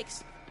my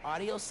mics,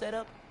 audio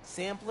setup,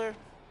 sampler.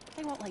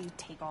 They won't let you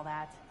take all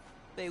that.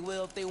 They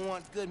will if they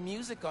want good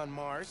music on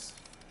Mars.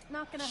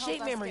 Not gonna help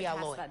Shape us memory get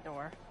past alloy. that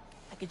door.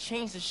 I could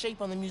change the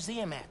shape on the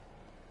museum app.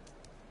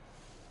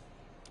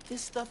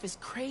 This stuff is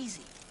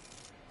crazy.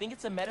 Think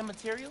it's a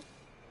metamaterial?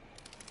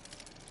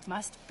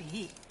 Must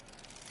be.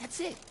 That's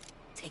it.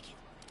 Take it.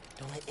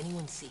 Don't let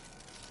anyone see.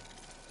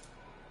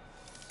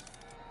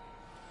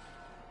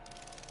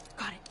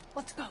 Got it.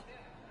 Let's go.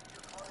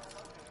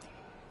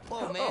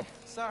 Whoa, man.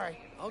 Sorry.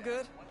 All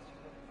good?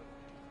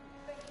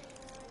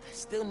 I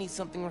still need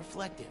something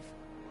reflective.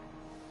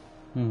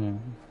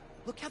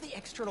 Look how the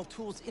external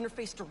tools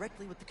interface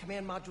directly with the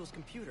command module's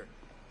computer.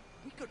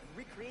 We could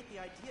recreate the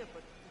idea,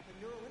 but with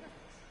a neural interface.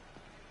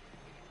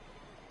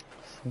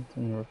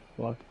 Something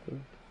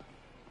reflective.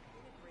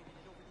 Integrated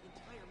it over the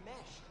entire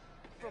mesh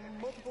from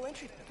multiple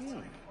entry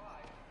points.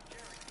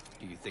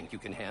 Do you think you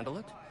can handle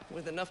it?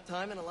 With enough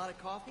time and a lot of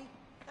coffee?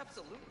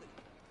 Absolutely.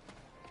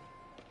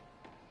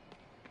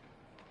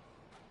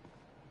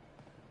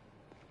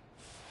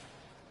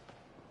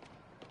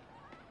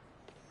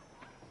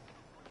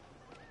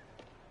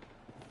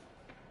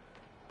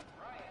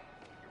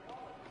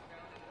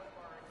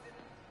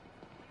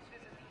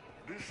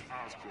 This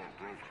Oscorp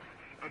rover,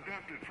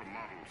 adapted from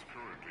models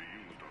currently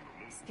used on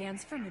the moon.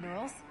 Scans for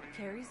minerals,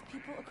 carries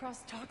people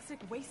across toxic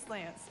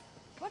wastelands.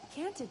 What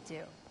can't it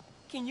do?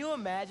 Can you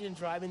imagine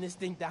driving this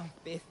thing down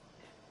 5th?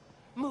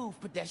 Move,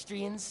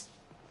 pedestrians.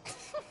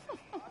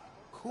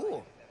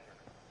 Cool.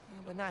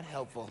 But not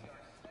helpful.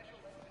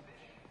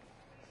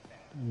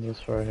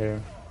 This right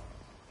here.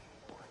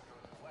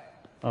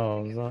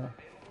 Oh, is that?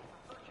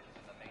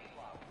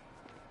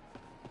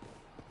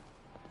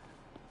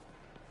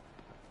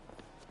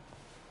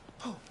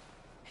 Oh,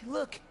 hey,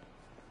 look.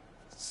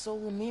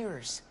 Solar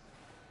mirrors.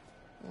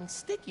 And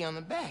sticky on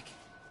the back.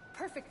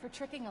 Perfect for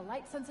tricking a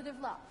light-sensitive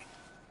lock.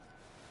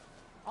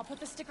 I'll put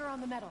the sticker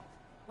on the metal.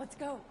 Let's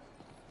go.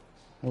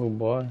 Oh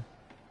boy.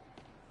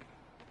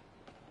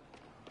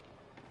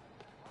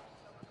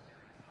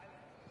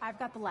 I've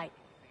got the light.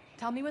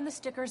 Tell me when the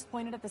sticker's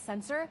pointed at the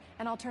sensor,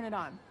 and I'll turn it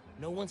on.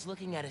 No one's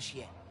looking at us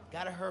yet.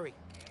 Gotta hurry.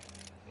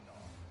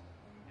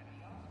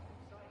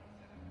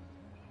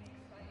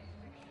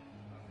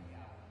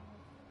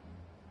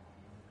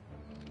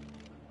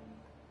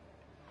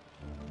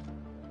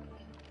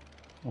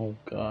 Oh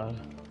god.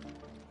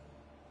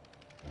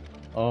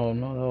 Oh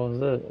no, that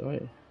was it.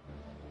 Wait.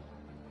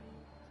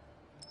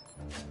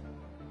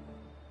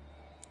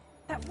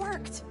 That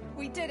worked!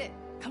 We did it!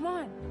 Come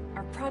on,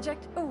 our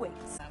project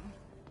awaits.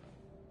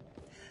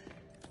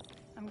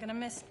 I'm gonna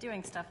miss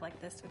doing stuff like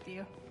this with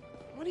you.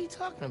 What are you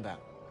talking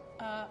about?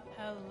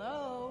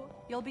 Hello?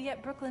 You'll be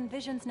at Brooklyn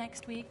Visions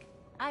next week.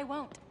 I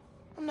won't.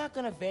 I'm not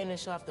gonna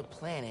vanish off the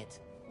planet.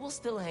 We'll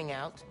still hang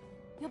out.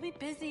 You'll be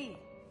busy.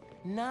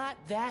 Not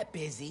that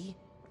busy.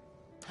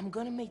 I'm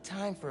gonna make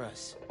time for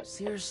us.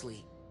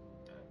 Seriously.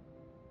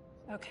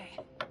 Okay.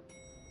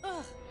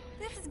 Ugh,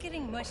 this is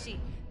getting mushy.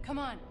 Come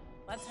on,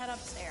 let's head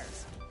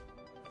upstairs.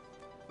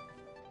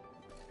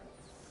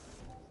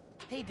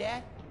 Hey,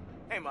 Dad.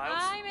 Hey, Miles.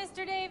 Hi,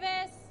 Mr.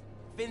 Davis.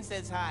 Finn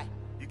says hi.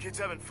 You kids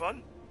having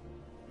fun?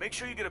 Make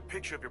sure you get a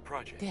picture of your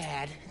project.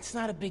 Dad, it's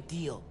not a big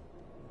deal.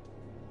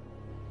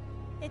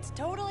 It's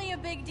totally a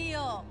big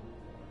deal.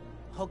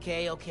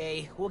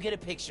 Okay. We'll get a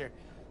picture.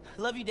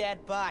 Love you,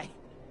 Dad. Bye.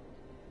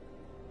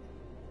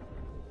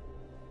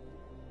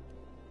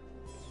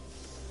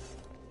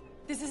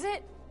 This is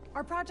it.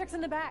 Our project's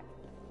in the back.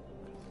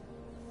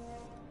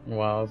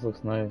 Wow, this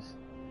looks nice.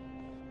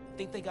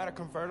 Think they got a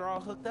converter all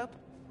hooked up?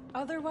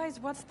 Otherwise,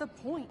 what's the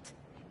point?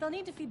 They'll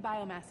need to feed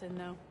biomass in,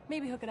 though.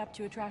 Maybe hook it up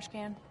to a trash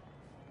can.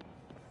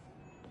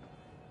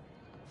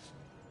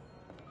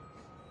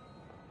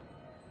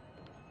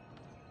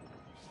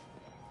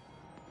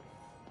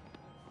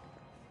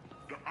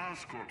 The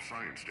Oscorp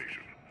Science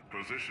Station,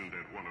 positioned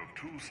at one of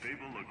 2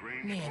 stable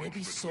Lagrange Man, points it'd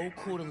be so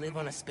between cool to live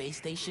on a space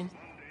station.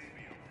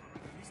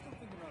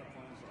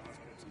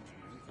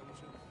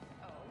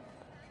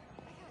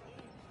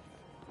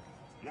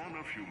 One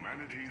of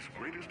humanity's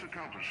greatest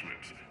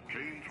accomplishments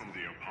came from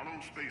the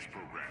Apollo space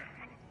program.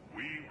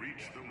 We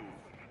reached the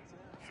moon.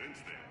 Since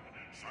then,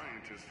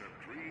 scientists have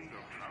dreamed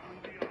of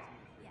traveling beyond.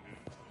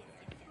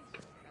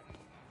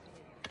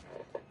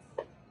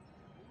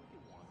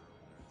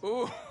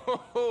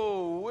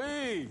 Oh,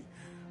 wait.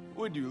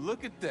 Would you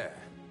look at that?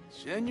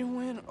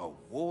 Genuine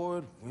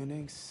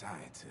award-winning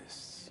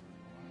scientists.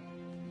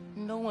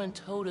 No one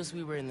told us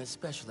we were in the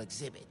special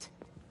exhibit.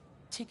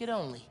 Ticket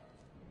only.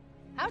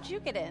 How'd you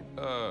get in?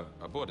 I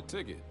bought a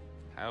ticket.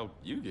 How'd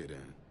you get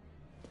in?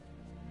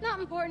 Not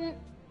important.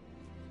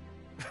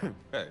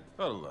 Hey,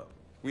 huddle up.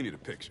 We need a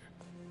picture.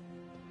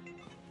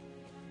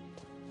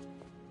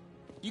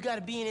 You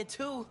gotta be in it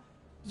too.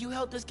 You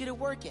helped us get it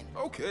working.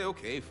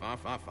 Okay, fine.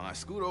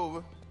 Scoot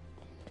over.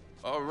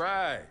 All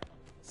right.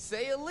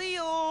 Say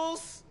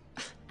alleles.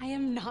 I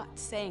am not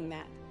saying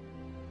that.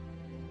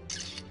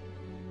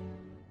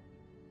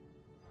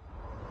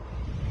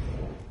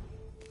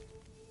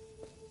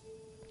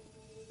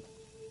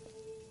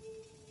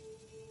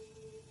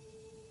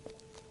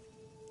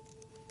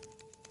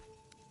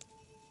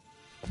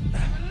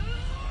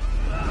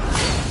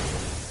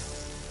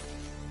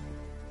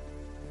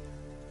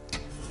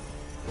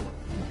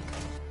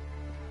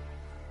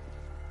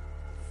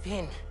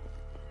 Finn,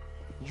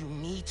 you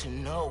need to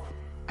know.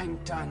 I'm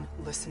done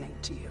listening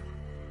to you.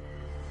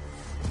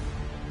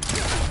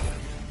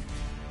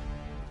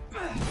 I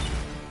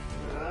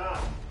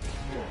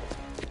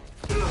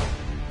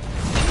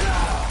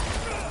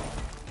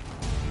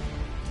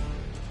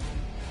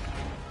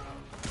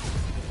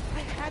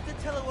had to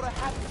tell her what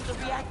happened to the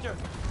reactor.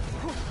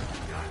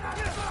 Don't let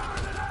it fall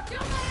in the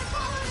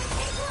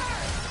tinkler!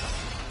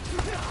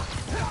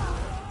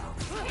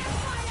 Can't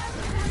fight us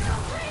unless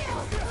you're real!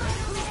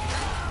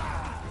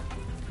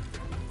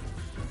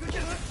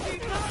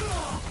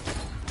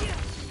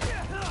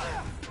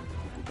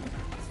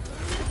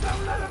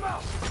 Don't let him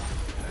out!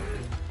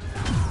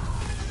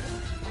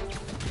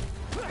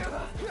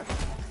 Dale,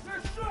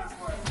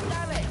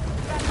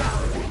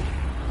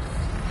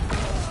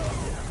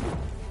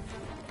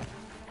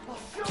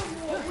 I'll show you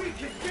what we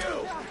can do!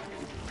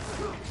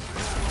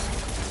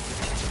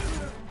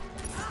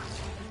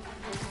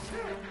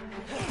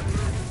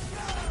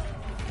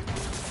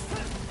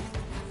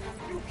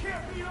 You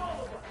can't beat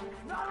all of us!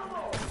 Not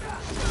alone!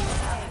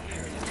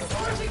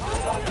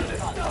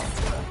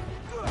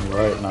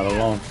 Right, not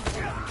alone.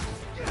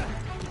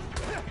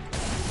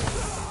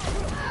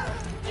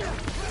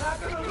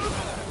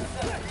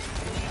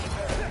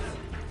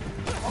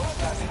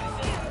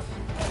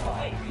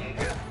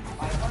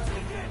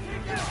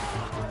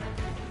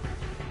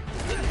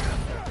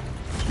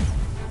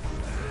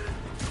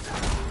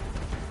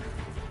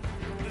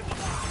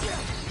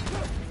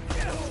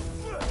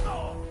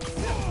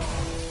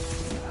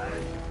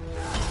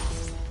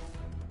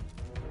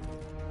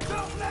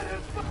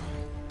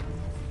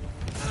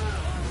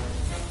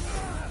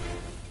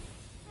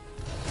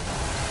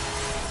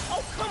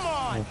 oh, come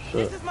on! Oh,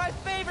 shit. This is my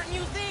favorite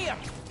museum!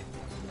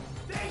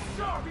 Stay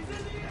sharp! He's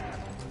in the air!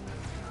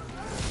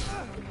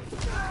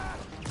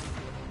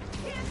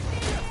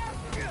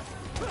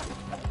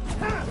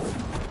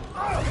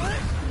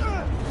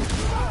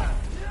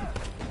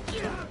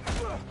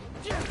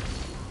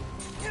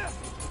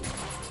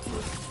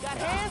 Got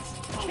hands?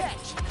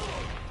 Catch!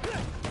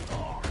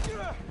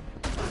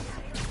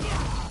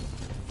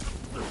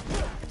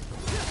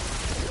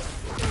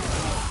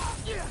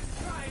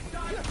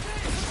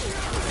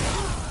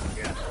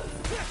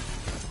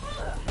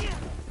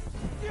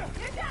 You're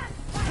done,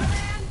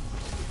 Spider-Man!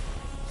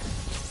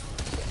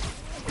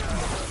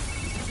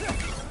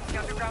 The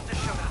underground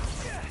just showed up.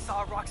 I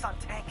saw a Roxxon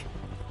tank.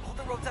 All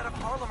the roads out of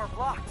Harlem are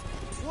blocked.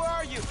 Where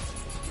are you?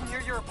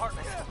 Near your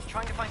apartment,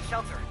 trying to find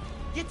shelter.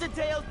 Get to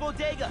Dale's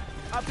bodega.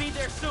 I'll be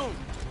there soon.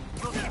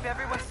 We'll keep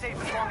everyone safe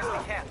as long as we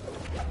can.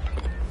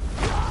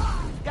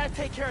 Gotta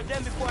take care of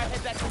them before I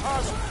head back to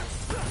Harlem.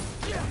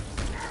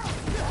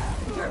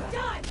 You're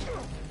done!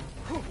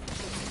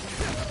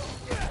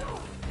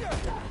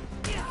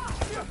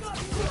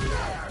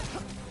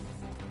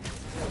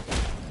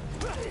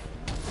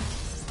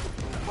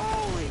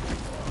 Holy!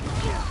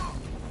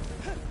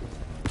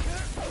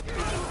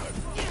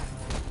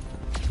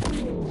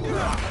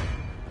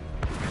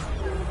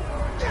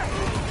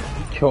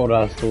 Yo,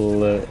 that's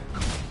lit.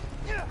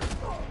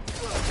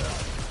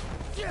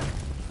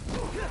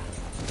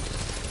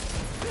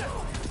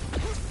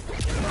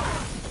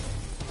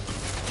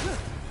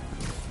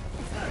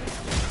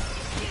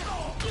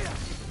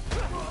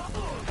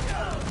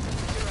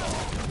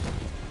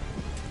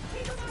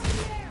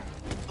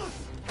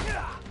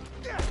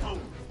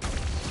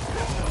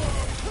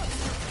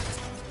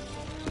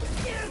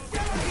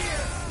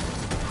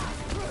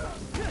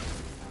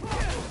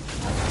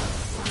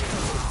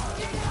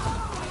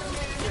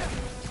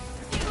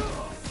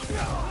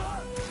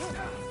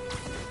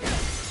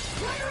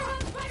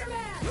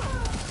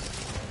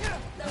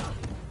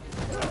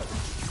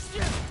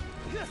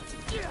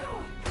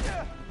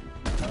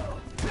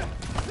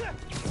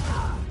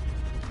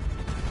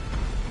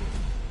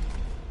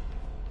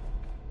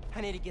 I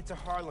need to get to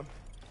Harlem.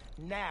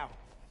 Now.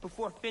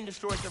 Before Finn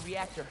destroys the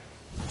reactor.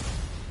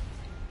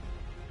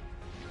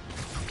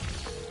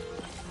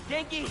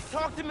 Yankee,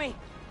 talk to me.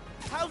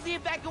 How's the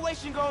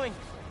evacuation going?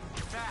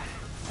 Bad.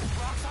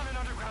 Roxxon and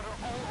Underground are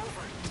all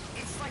over.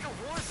 It's like a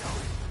war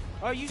zone.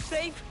 Are you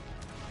safe?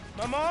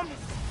 My mom?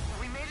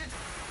 We made it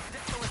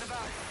with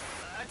about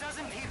a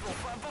dozen people.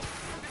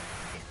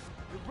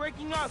 You're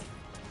breaking up.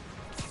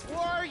 Where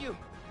are you?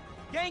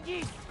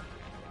 Yankee!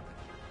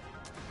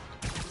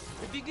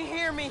 If you can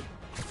hear me,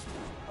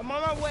 I'm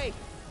on my way.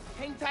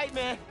 Hang tight,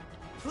 man.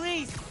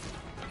 Please.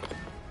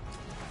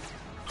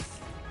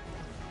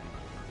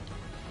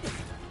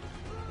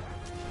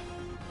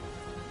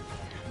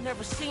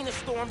 Never seen a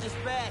storm this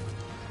bad.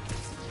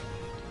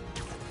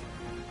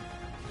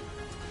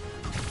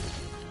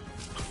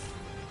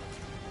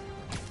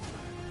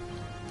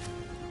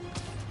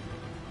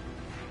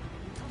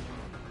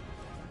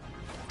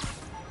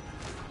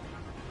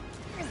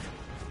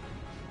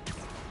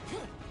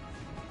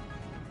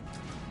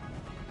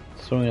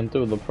 Swinging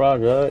through the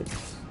project.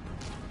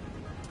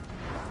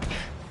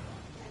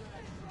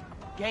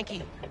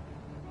 Yankee,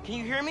 can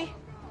you hear me?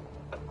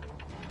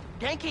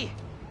 Yankee!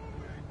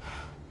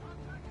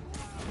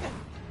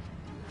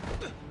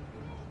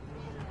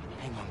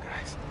 Hang on,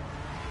 guys.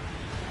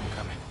 I'm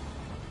coming.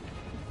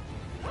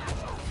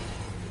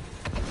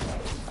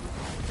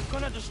 They're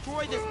gonna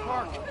destroy this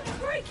park.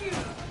 Break you!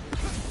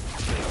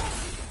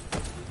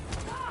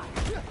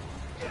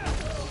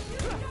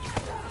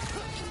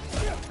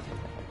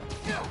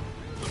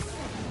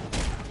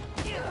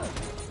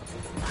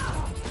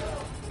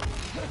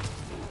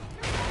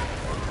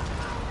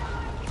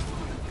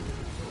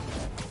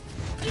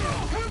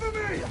 Cover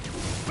me!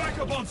 Back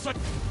up on site!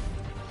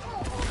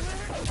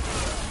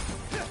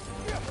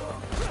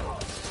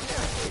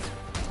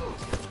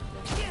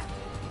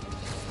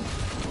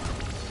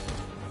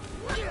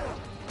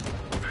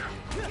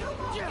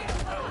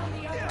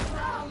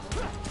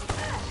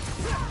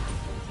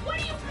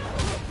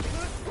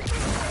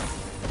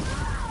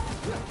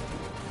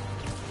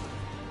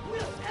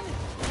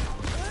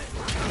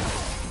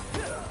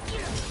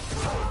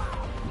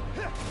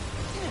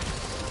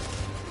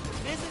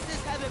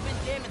 Businesses haven't been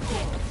damaged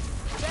yet.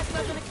 That's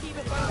not gonna keep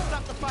if I don't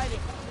stop the fighting.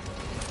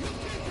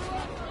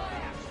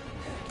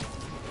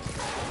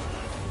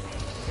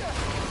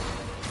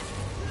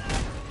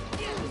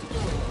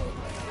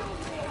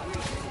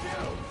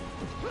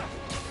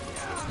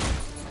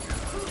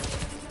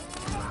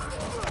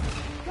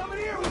 Coming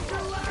here with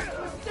your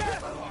last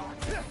step!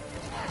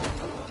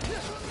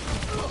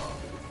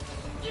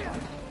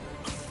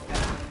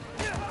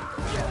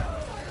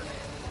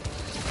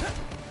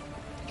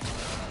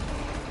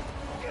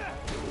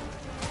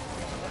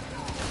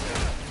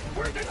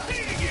 We're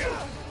detaining you!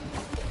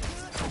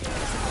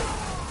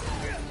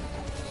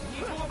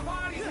 Need more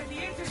bodies at the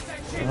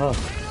intersection!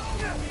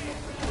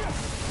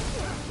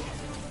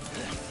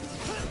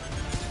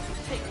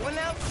 Take one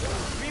out,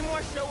 3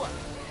 more show up.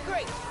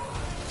 Great.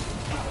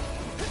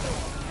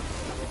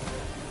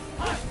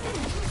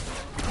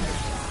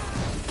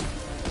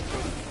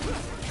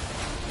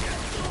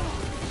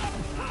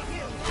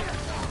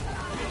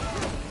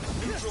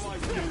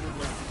 Neutralize the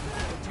underground.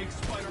 Take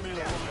Spider-Man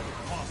alive if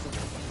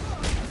possible.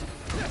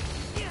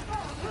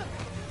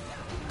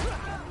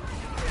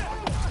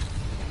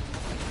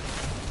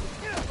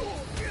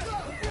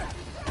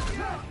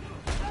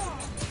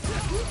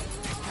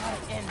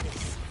 Gotta end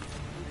this.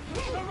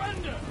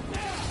 Surrender!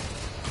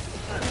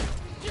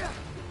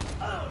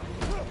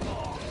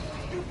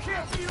 You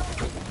can't be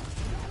over!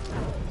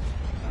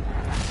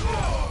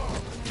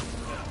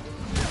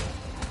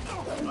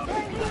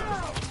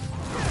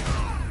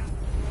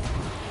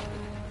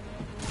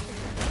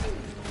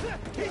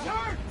 He's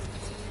hurt!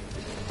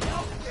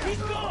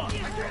 He's gone!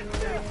 He's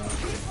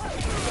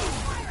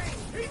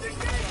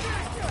engaged!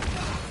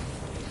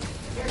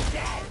 You're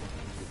dead.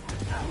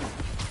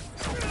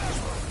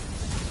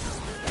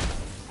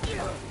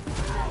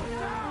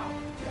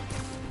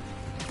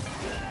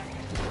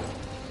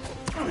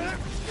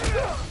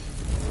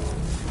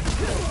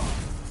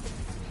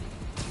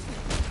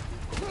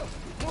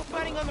 More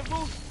fighting on the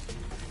roof.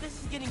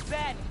 This is getting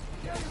bad.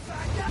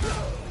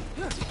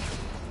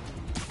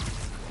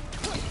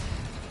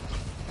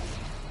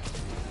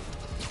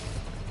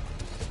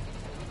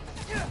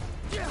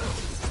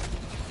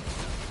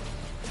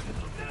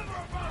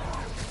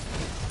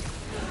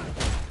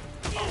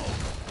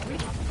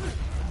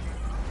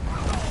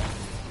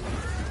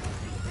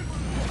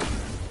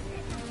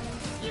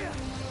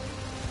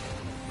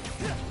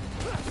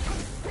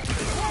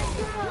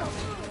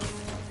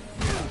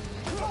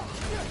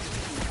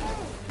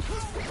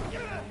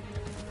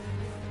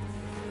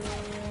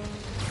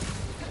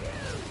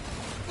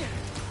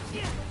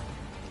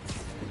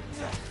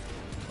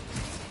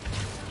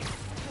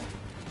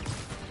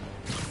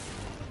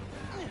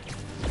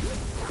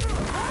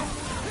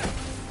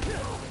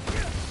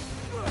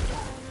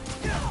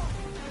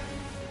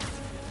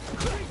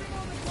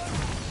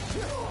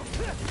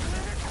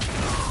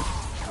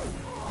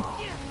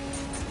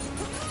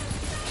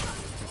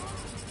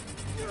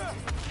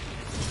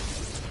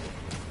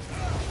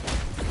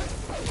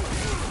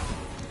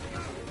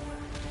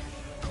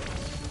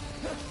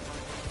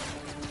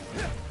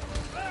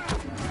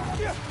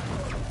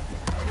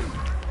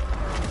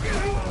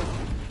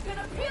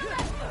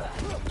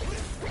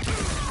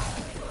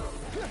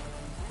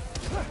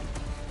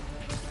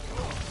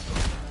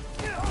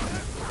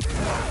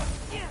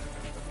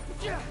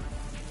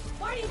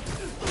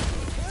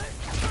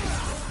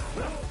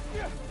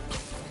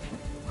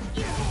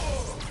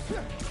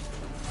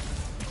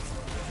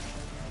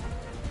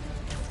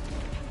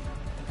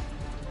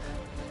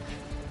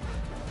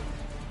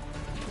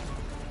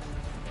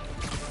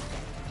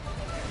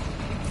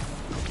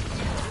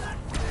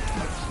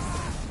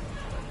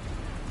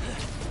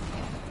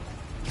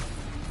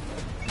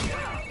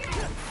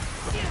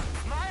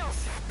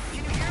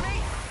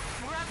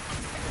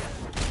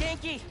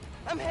 Mikey,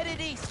 I'm headed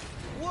east.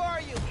 Where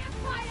are you?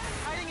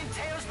 Hiding in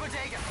Teo's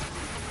bodega.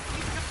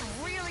 He's just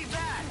really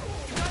bad.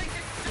 You gotta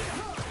get...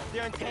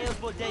 They're in Teo's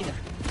bodega.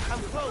 I'm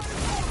close,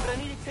 but I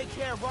need to take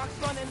care of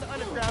Roxxon and the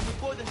underground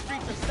before the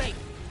streets are safe.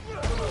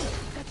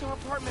 That's our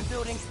apartment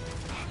building.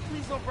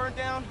 Please don't burn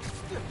down.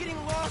 I'm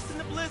getting lost in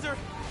the blizzard.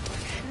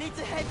 I need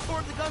to head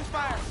toward the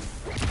gunfire.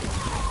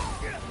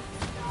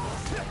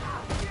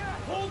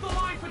 Hold the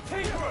line for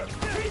Tinkerer!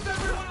 Keep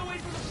everyone away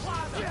from the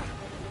plaza!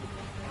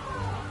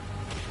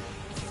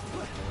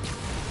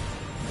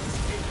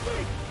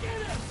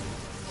 Get him!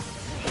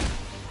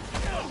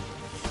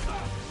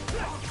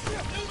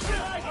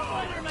 Like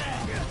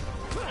Spider-Man!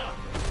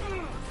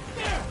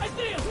 There! I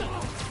see him!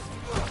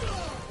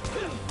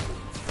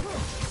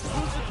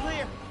 Roofs are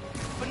clear,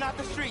 but not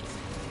the streets.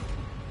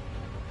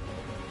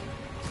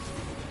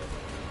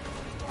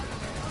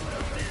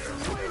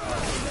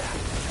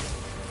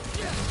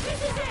 This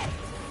is it!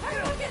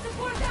 Everyone get the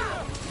force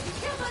out! You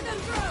can't let them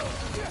through!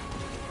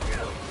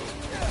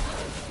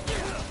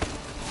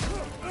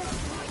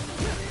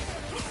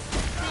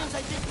 Seems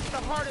like this is the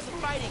heart of the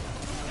fighting.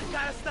 I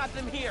gotta stop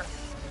them here.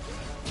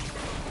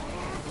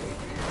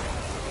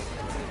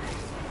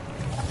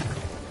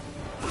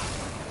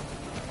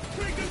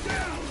 Take him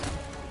down!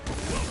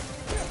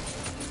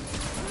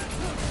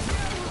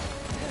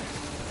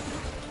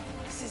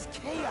 This is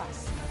chaos.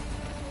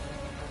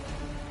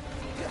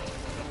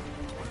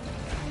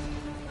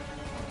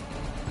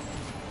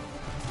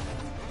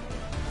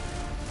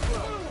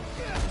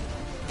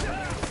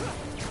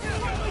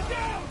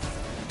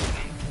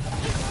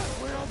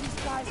 Where all these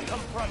guys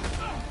come from?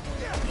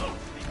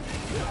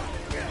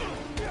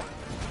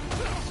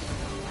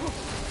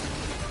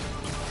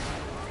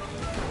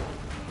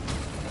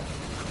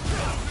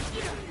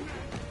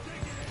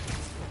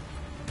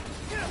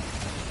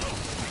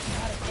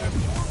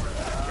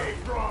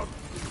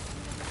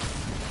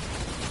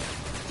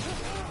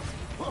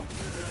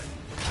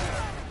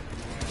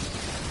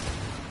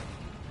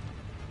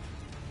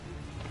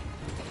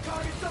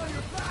 Target's on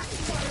your back,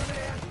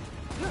 Spider-Man!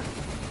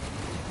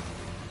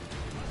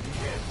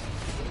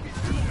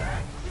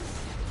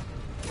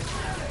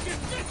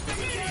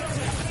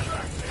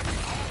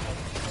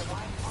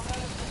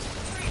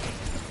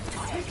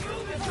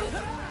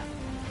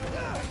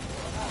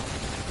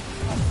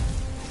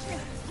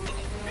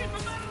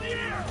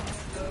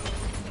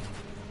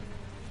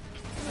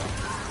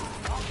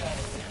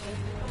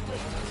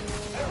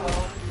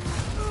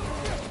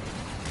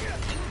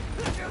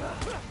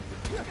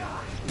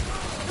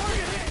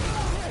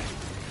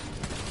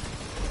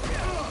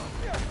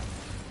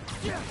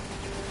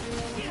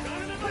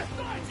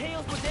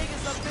 Tails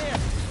bodega's up there.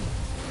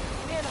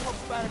 Man, I hope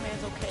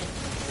Spider-Man's okay.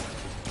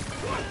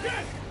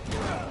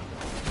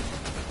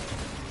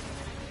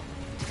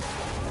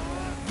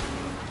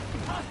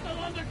 Hostile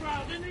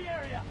underground in the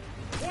area!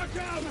 Watch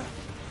out!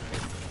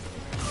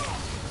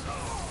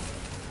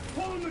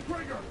 Pulling the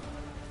trigger!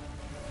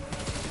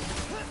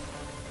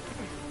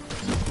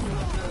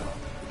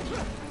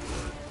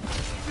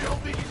 You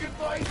don't think you can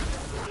fight?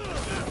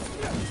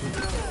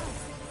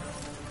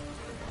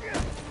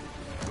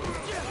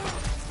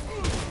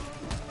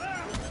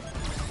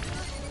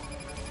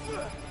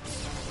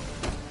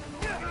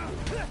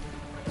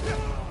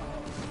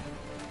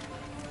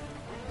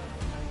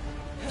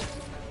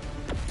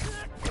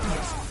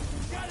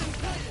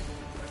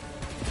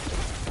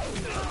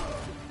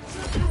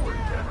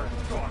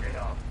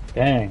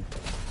 Dang.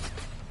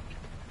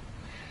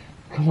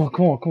 Come on,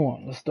 come on, come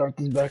on. Let's start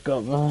this back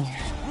up, man.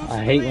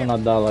 I hate when I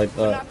die like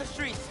that.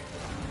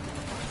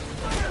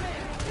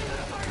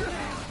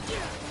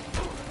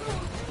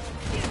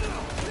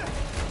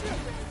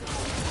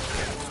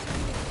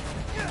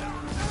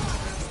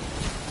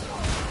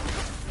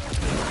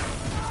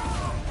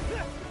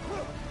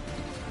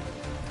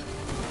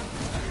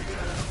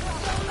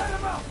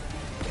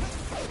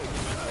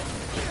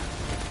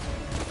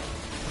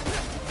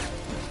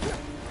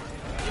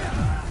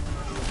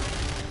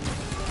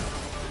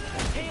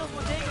 Tails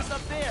bodega's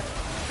up there.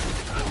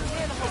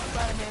 Man, I hope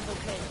Spider-Man's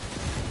okay.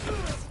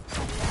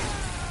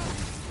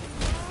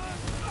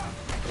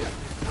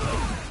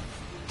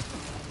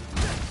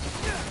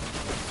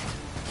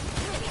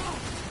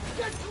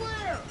 Get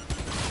clear!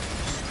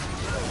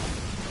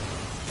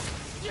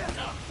 Stand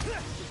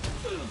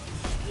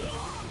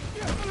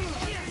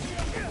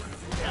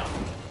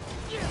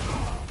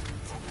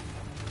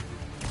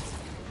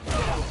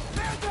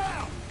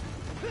down!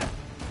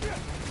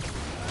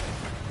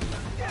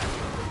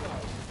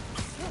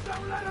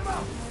 Don't let him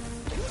out!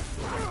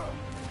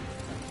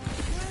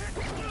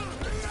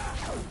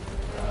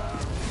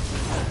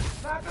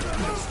 Not gonna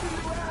lose to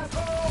you,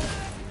 asshole!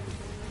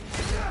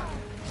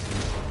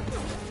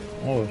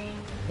 Oh, shit.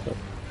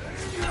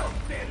 You don't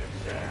stand a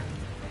chance!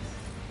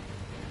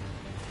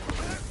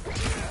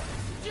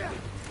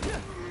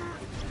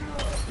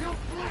 You'll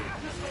bleed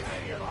just like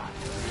any of us!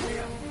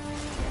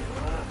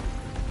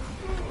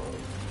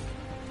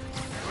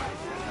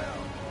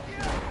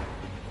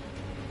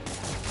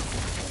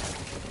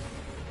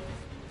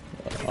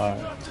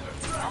 Alright.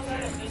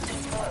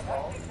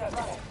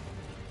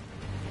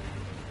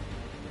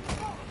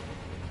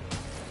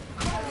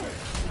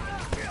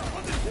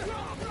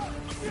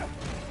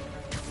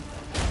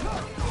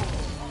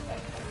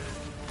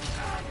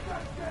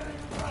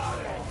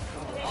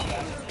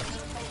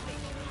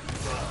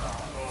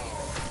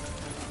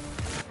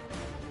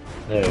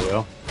 There you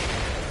go.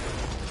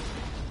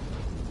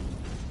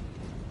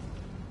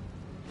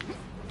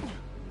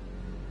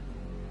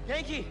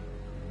 Yankee!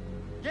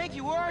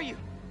 Yankee, where are you?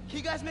 Can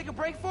you guys make a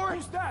break for it?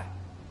 Who's that?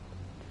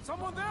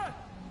 Someone there?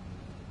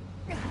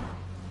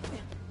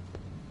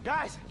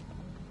 Guys!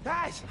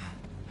 Guys!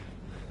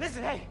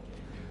 Listen, hey!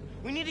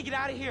 We need to get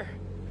out of here.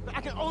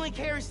 I can only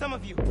carry some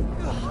of you.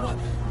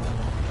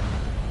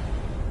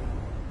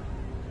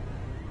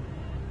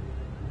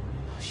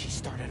 She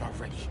started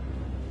already.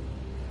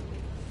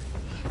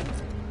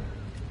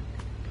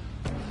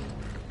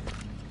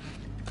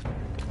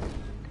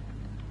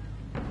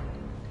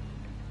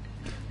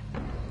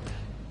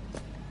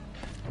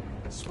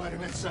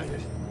 Spider-Man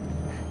sighted.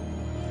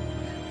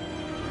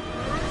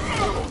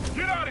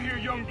 Get out of here,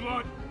 young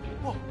blood!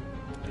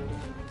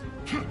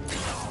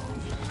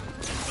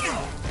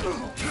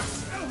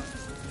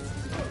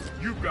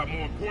 You've got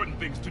more important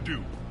things to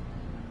do.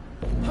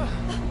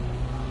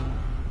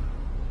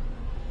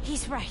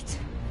 He's right.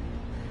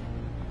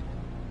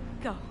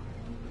 Go.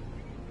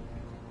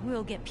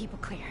 We'll get people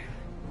clear.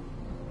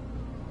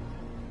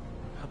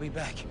 I'll be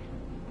back.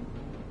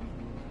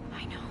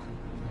 I know.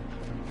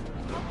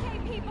 Okay,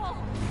 people!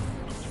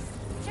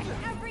 Check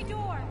every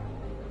door!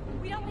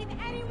 We don't leave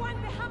anyone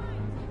behind!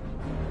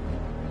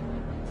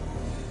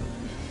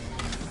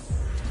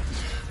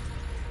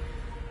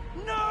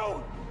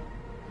 No!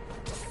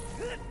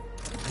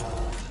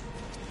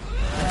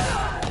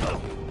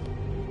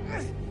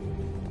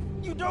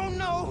 You don't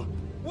know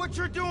what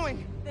you're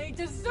doing! They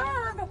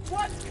deserve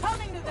what's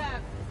coming to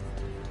them!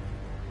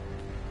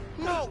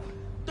 No!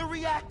 The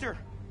reactor!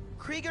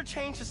 Krieger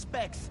changed the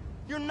specs.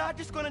 You're not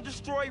just gonna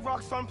destroy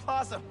Roxxon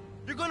Plaza.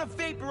 You're gonna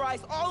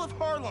vaporize all of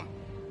Harlem.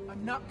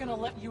 I'm not gonna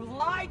let you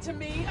lie to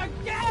me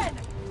again!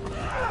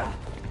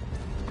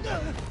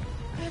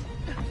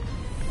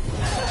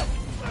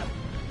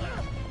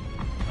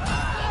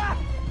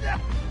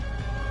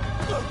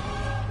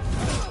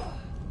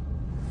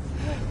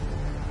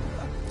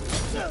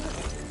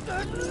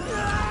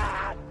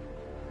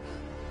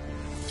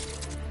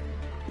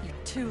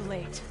 You're too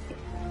late.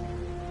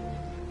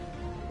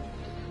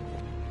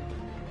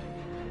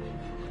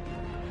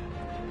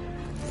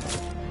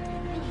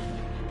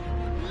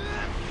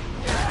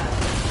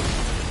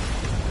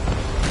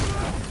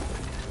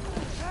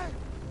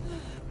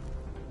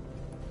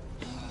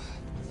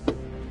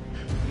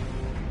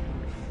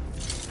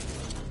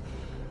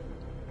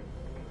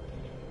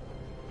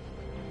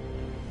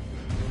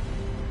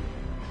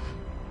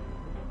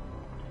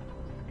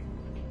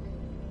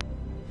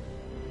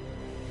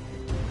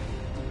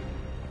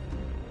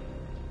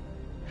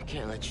 I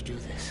can't let you do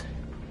this.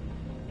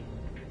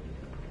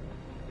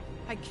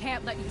 I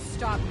can't let you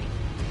stop me.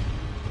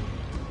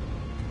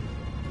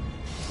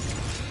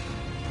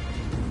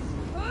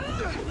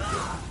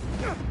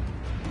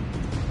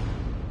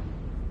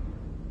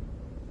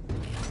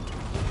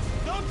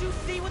 Don't you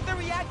see what the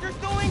reactor's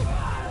doing?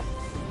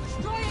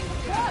 Destroying the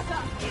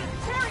plaza!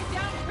 Tearing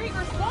down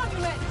Krieger's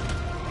monument!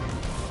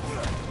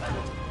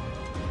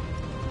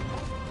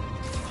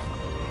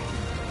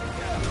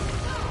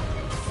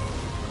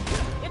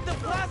 If the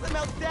plaza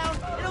melts down,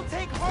 it'll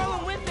take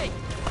Harlem with it!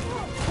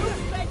 Who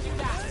fed you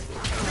that?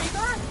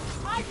 Krieger?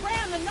 I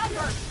ran the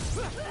numbers!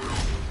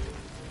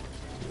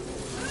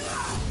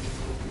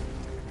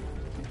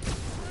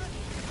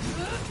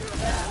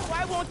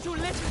 Why won't you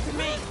listen to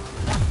me?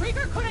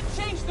 Krieger couldn't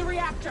change the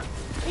reactor!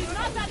 He's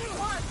not that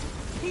smart!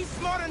 He's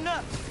smart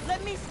enough!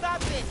 Let me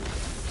stop this!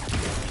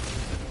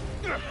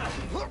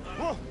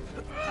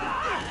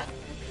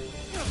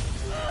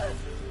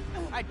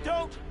 I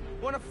don't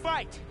want to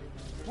fight!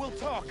 We'll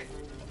talk!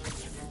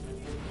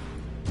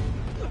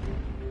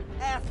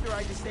 After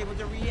I disable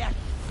the reactor.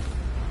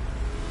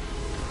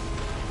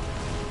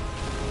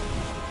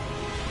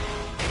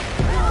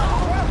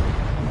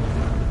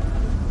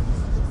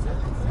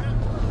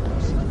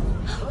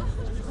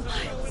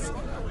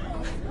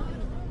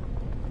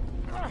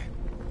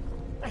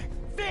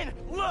 Finn,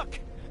 look!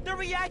 The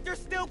reactor's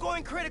still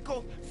going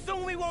critical.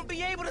 Soon we won't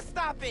be able to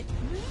stop it.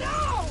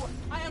 No!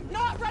 I am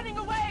not running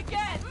away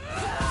again!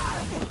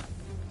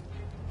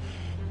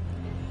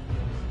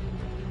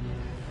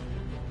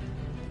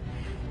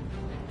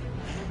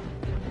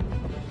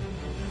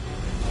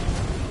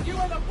 You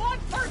are the one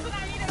person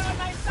I needed on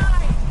my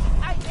side!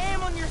 I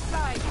am on your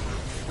side.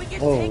 We can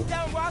take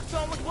down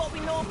Roxxon with what we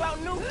know about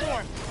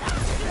Newform.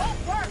 It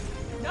won't work!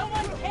 No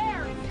one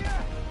cares!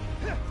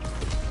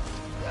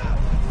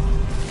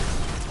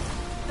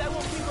 That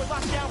won't keep her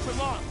locked down for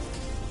long.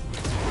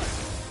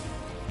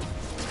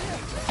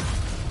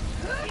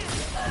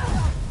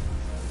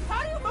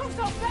 How do you move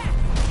so fast?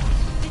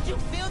 Did you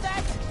feel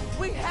that?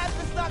 We have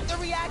to stop the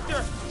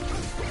reactor.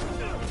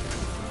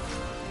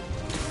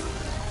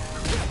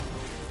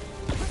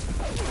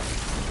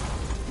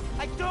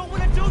 I don't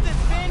want to do this,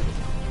 Finn.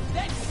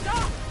 Then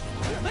stop!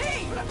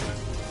 Leave!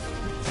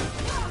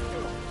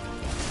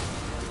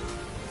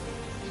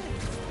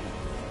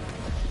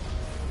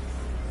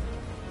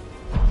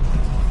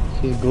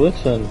 He's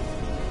glitching.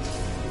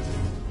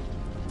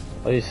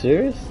 Are you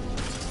serious?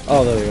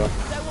 Oh, there you go.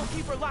 That won't keep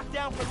keep her locked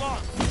down for long.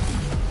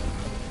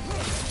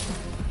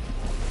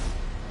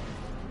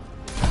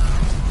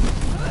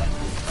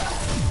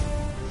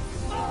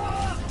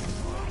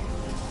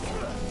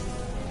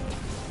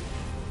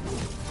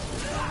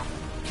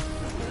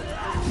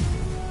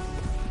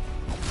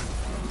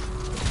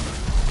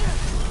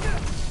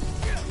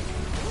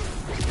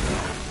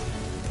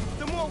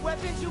 The more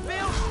weapons you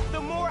build, the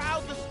more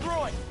I'll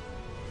destroy.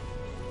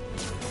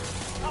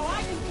 Oh,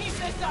 I can keep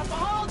this up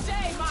all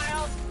day,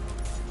 Miles!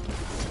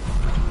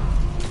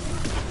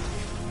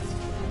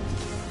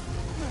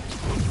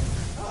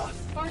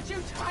 Aren't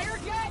you tired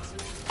yet?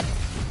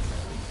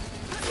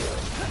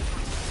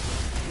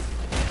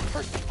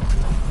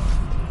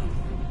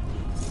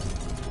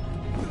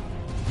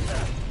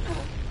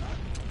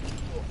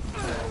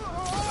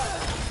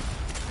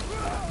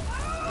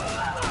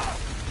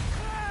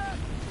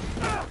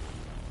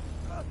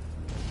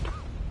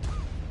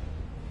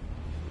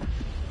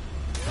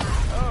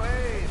 Oh,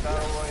 hey,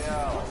 Battle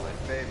Royale, my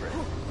favorite.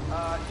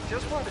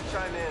 Just wanted to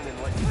chime in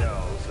and let you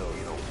know, so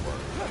you don't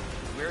worry.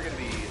 We're gonna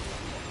be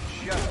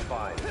just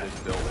fine in this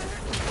building.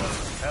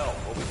 Hell,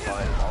 we'll be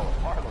fine in all of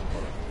Harlem.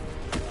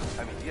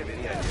 I mean, do you have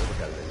any idea what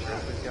kind of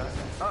insurance we've got?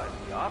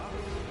 Yup.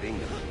 Being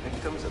the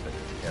victims of a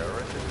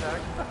terrorist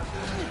attack?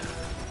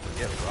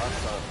 Forget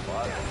Roxxon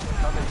Plaza.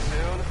 Coming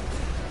soon,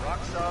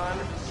 Roxxon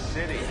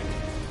City.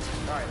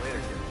 Alright, later,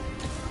 kid.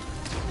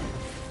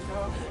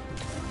 No.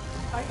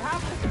 I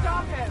have to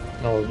stop him!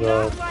 Oh,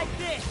 God. Not like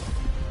this!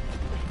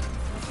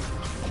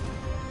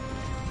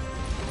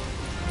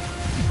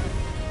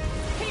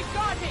 Keep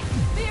dodging!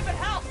 See if it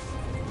helps!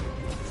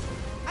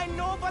 I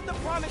know about the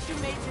promise you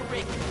made to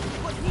Rick,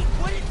 but he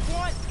wouldn't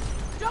want...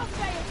 Don't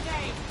say his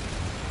name!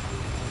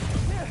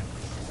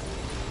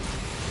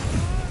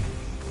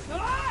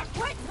 Ah!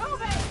 Quit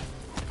moving!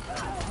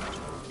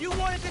 You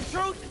wanted the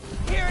truth?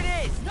 Here it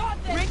is! Not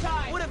this Rick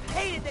time! would have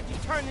hated that you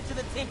turned into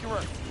the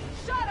Tinkerer.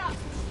 Shut up!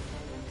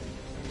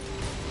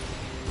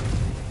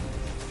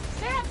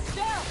 Stand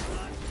still!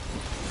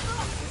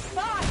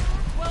 Fine!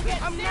 We'll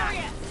get I'm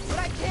serious! not, but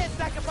I can't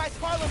sacrifice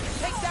Harlem to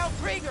take down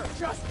Krieger!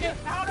 Just get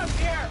out of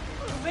here!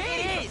 Leave!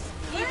 It is!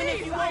 Even Leave!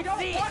 if you I won't don't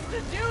see want it.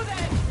 to do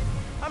this!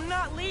 I'm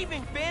not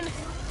leaving, Finn!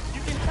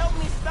 You can help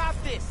me stop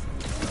this,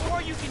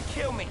 or you can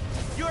kill me.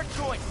 Your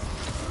choice.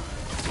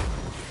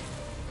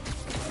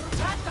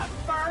 That's a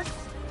first!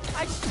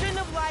 I shouldn't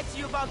have lied to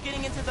you about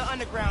getting into the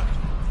underground.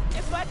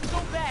 If I could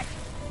go back,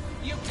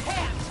 you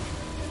can't!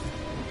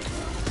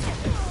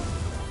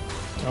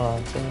 Oh,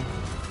 okay.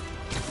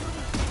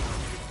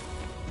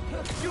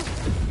 You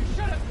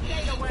should have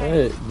stayed away!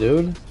 Hey,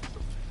 dude.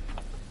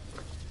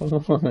 Hold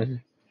on. Oh,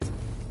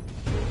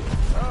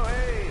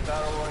 hey,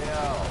 Battle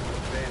Royale, my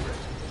favorite.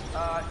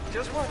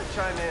 Just wanted to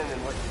chime in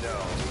and let you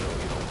know, so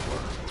you don't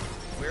worry.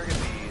 We're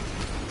gonna be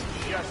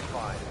just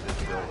fine in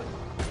this building.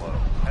 Whoa,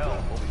 hell,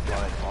 we'll be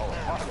fine in all of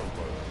Harlem.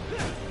 Do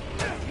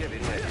you have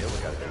any idea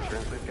what kind of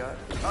insurance we've got?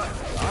 Yup.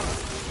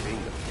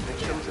 Being the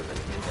victims of a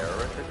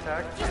terrorist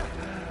attack?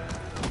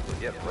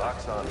 Forget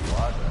Roxxon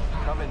Plaza.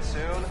 Coming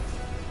soon,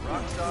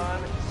 Roxxon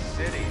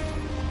City.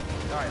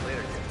 Alright,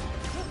 later, kid.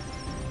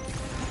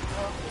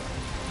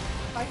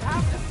 I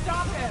have to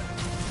stop him!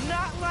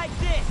 not like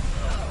this!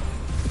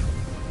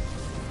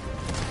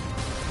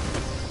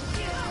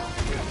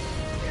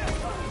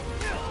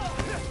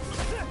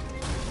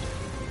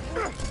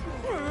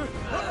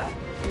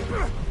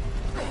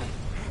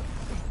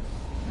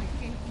 I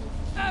gave you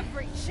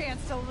every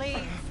chance to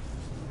leave!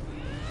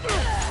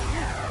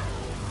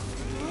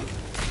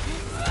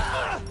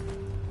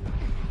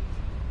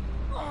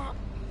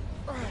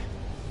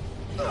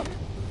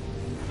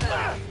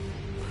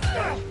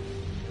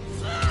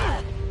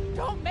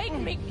 Don't make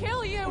me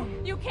kill you!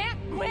 You can't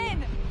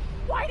win!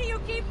 Why do you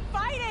keep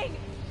fighting?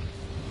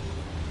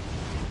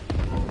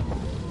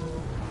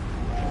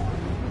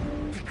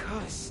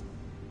 Because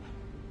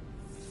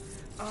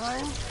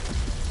I'm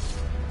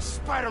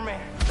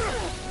Spider-Man.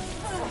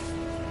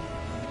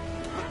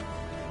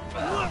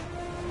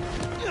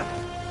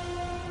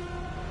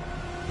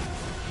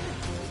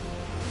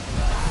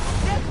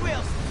 Death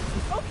wheels.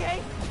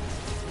 Okay.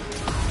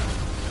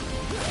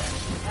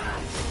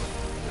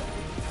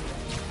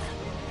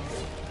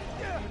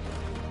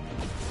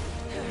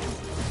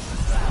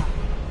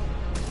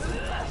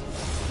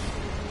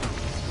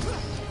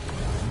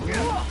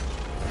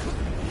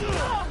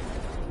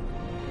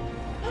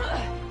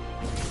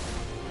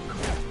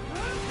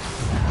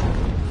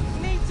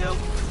 Need to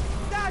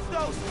dodge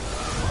those.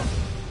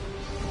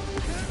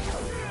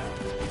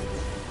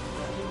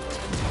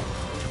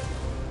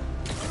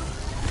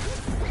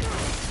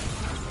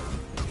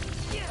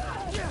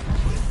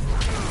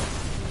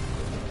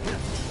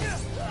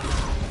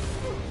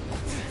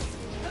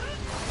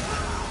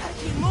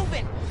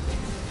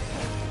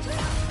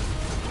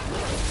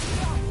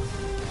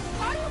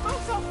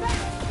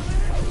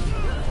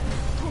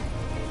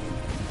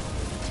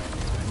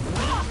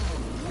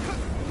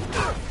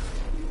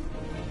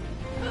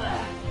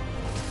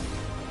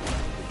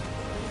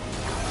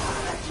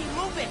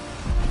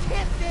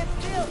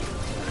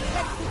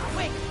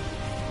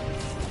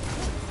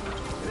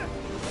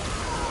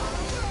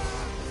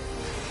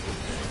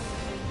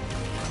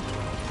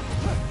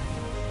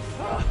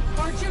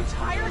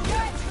 tired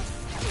yet?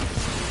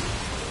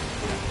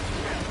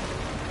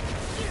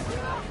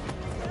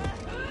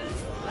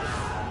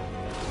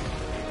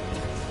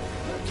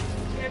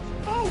 It's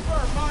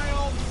over,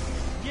 Miles!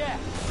 Yeah,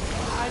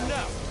 I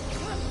know.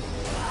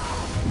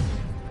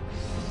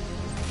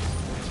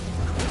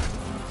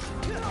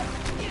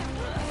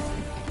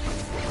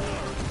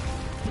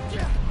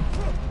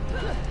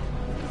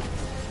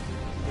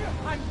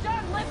 I'm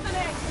done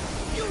listening!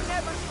 You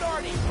never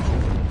started!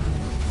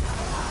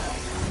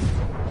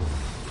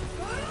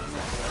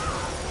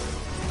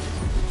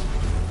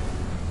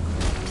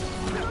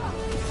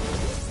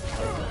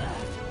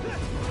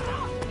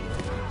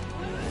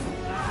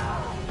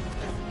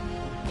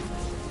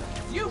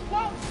 You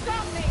won't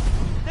stop me!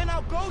 Then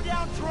I'll go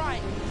down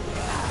trying.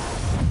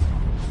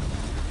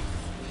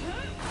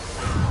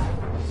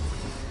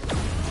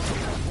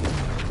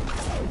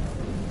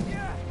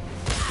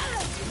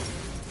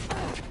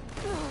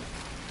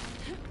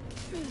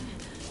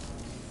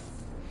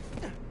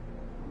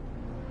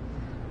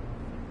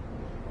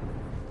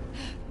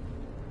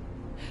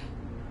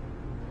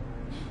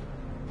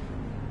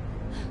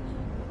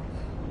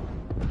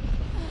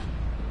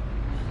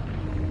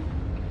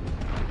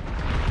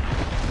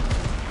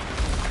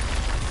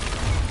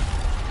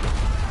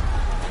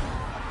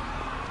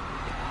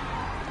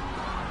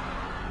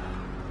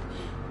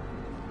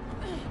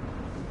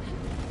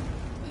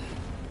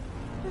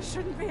 This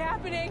shouldn't be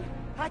happening!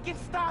 I can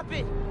stop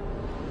it!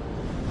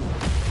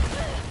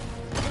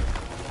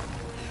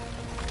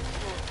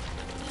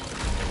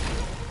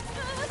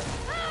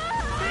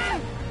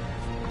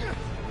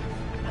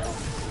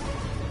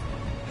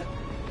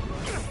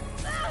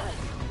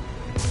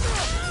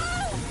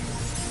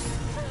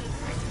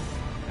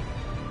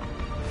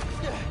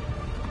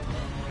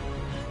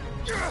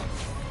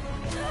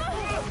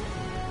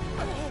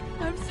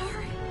 I'm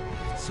sorry.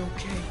 It's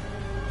okay.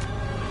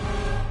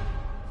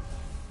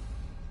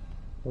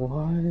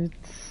 What?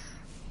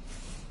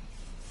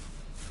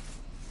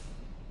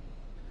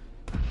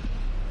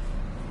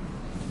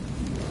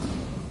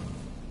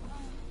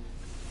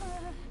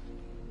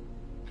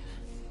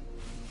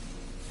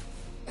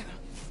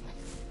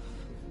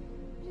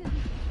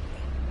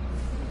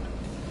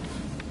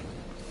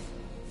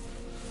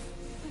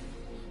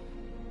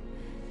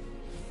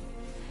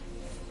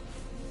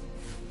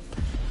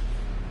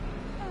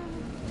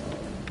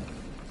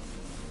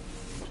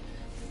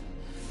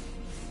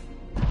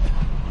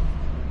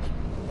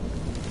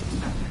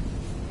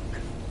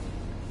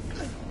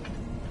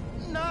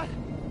 Not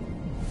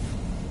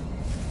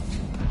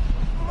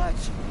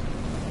much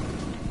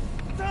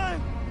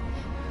time.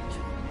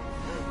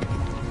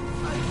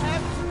 I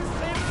have to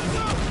save the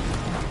girl.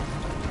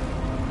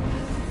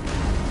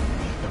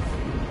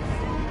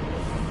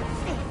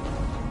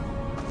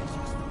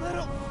 Just a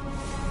little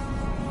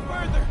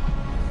further.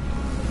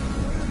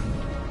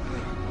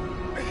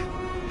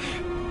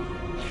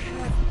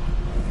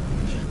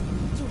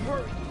 Have to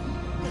hurry.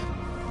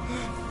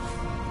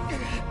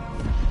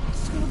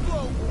 It's gonna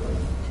blow.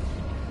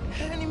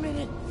 Any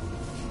minute.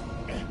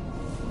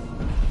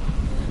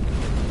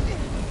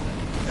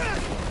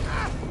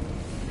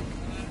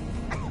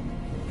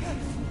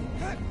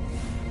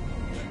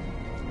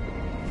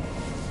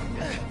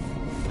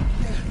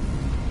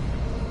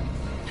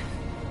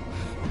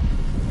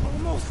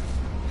 Almost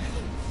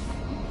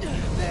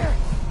there.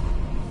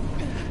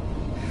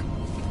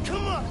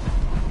 Come on.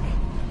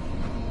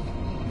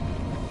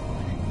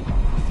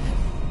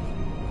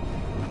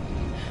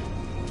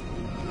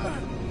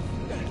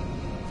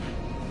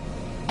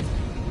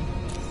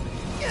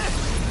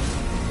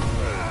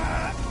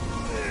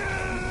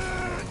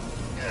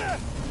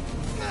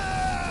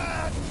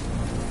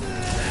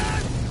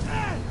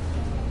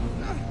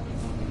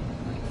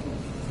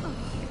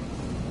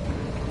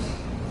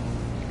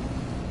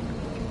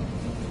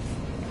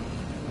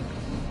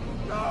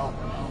 No!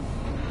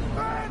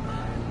 Ben!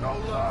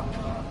 Don't look!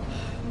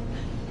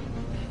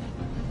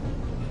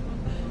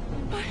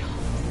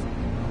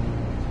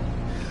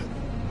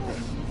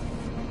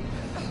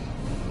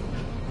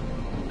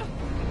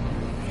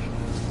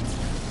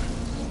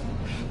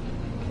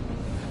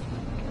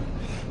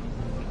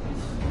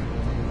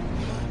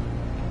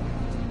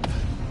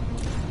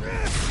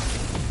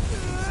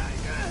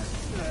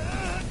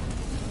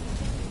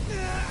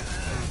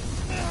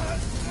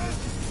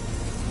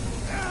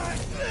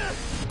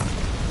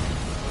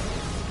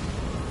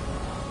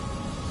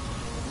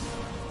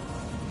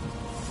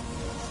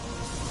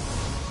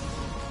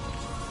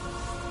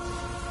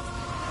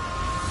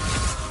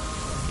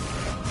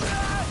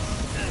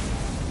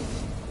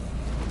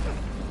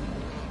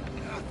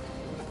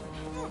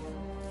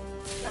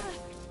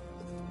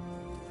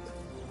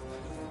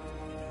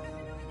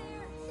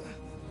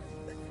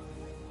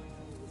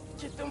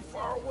 Get them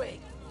far away.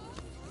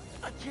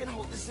 I can't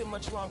hold this in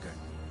much longer.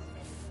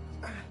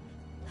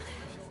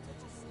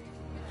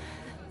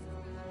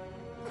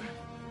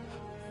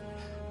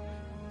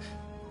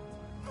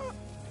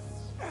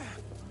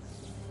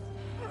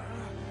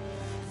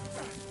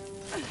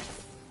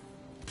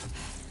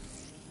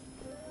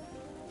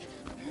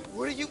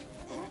 What are you...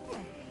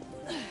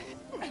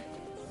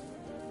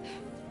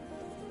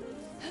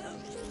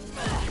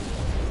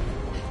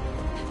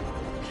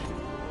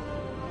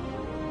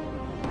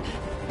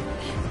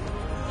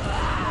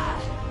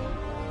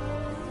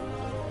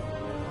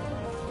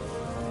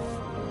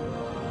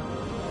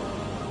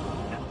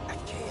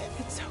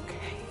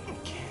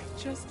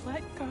 Just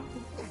let go.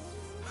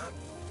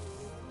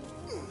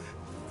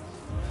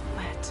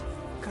 Let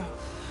go.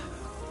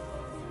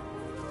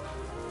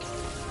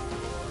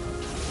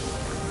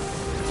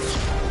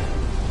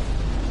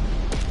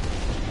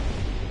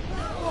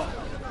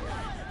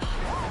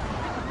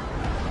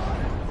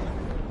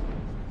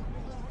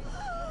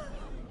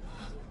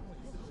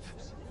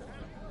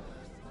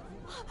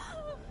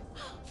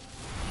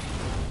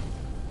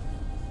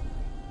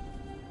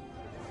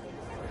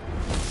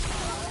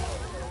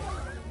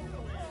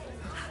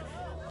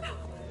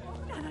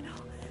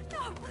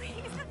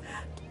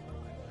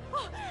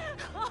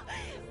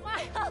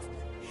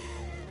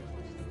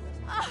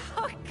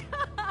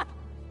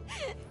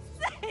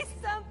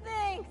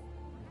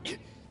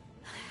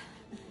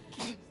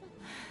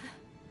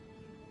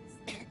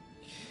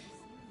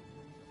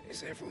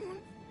 Is everyone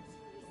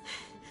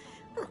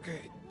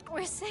okay?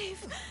 We're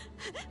safe.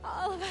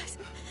 All of us.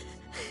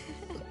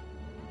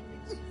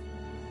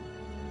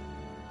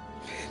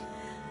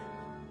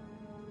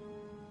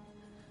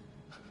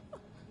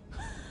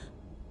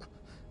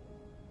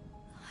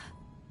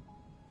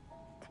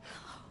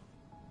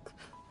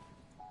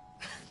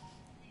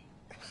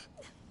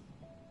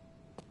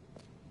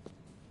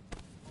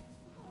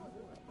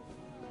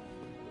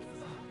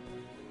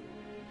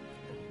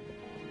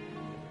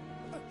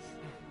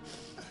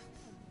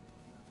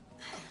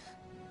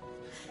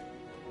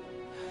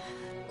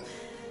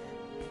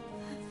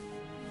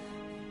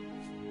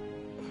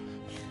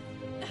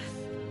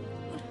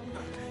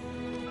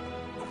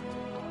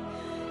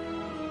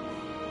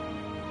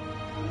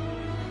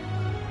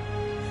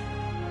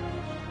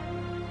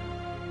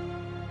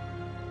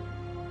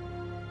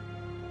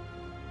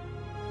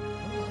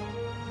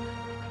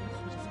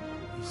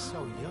 He's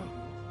so young.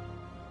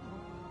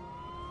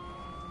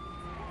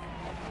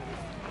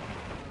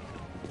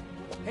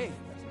 Hey,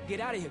 get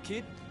out of here,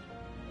 kid.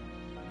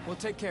 We'll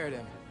take care of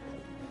them.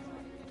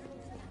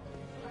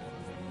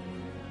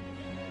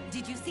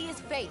 Did you see his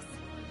face?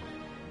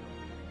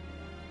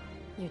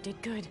 You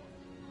did good,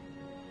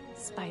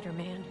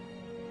 Spider-Man.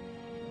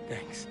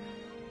 Thanks.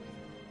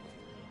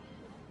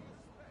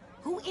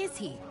 Who is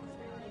he?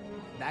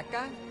 That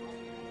guy?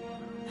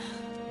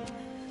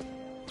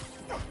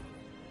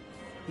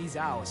 He's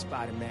our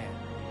Spider-Man.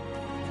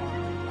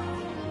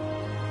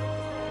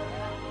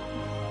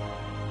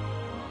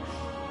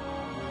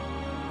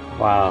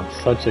 Wow,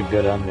 such a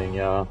good ending,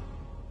 y'all.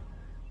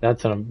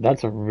 That's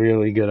a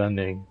really good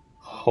ending.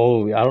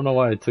 Holy, I don't know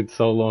why it took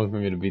so long for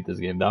me to beat this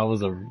game. That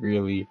was a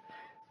really,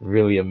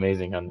 really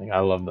amazing ending. I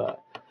love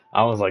that.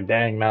 I was like,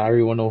 dang, now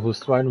everyone knows who's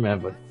Spider-Man,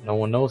 but no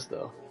one knows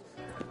though.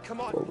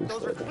 Come on,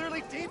 those are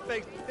clearly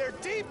deepfakes. They're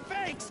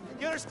deepfakes.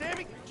 You understand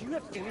me? Do you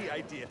have any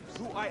idea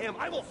who I am?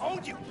 I will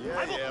own you.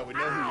 Yeah, we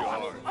know who you I are.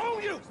 will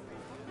own you.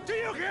 Do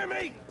you hear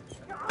me?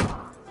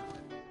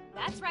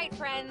 That's right,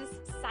 friends.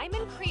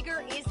 Simon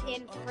Krieger is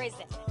in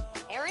prison.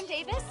 Aaron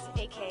Davis,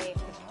 aka the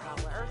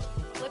Prowler,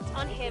 flipped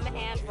on him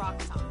and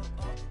Roxxon.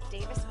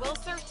 Davis will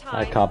serve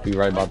time. That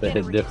copyright about to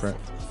hit different.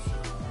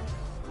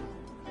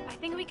 I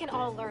think we can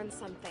all learn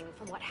something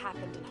from what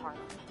happened in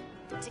Harlem.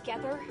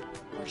 Together,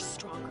 we're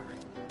stronger.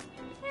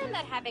 And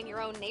that having your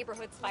own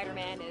neighborhood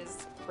Spider-Man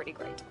is pretty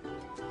great.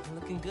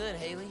 Looking good,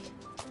 Haley.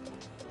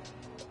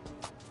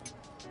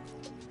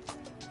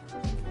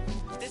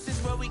 This is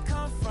where we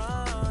come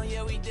from,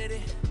 yeah, we did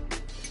it.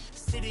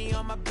 City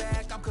on my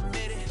back, I'm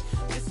committed.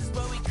 This is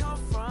where we come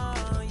from,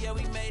 yeah,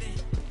 we made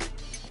it.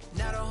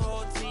 Now the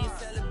whole team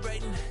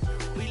celebrating.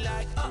 We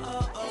like,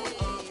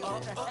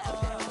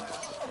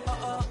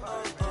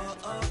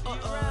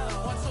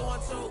 One,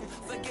 two.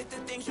 Forget the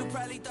things you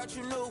probably thought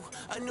you knew.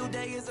 A new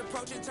day is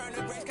approaching, turn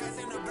the gray skies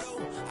into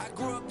blue. I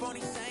grew up on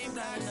these same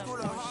blocks, school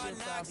of hard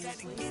knocks. Had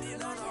to get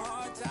it on a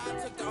hard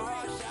time, took the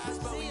hard shots,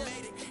 but we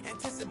made it.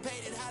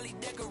 Anticipated, highly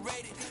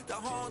decorated. The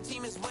whole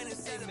team is winning,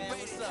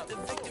 celebrated. The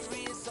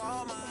victory is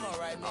all mine. I'm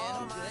alright, man.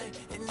 I'm good.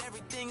 And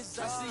everything is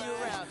alright. I'll see you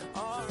around.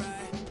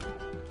 Alright.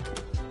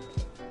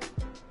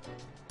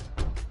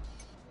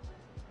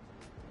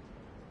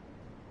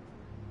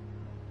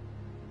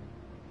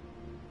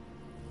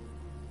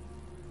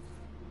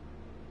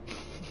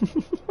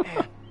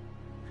 Man,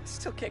 I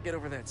still can't get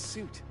over that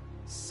suit.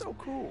 So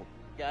cool.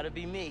 Gotta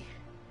be me.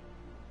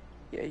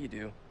 Yeah, you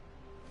do.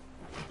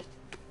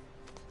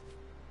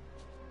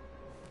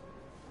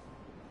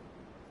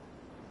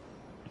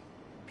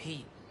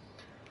 Pete,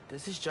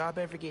 does this job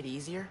ever get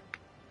easier?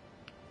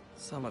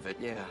 Some of it,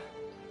 yeah.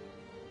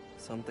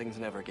 Some things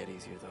never get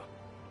easier, though.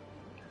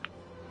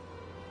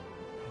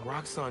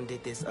 Roxxon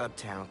did this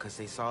uptown because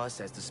they saw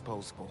us as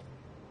disposable.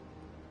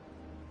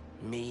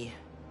 Me,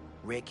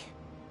 Rick,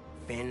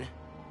 Finn,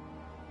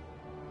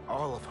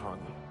 all of Harlem.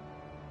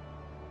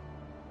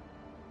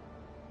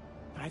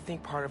 I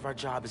think part of our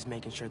job is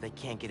making sure they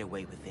can't get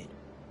away with it.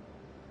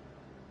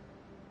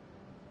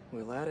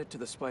 We'll add it to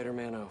the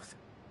Spider-Man oath.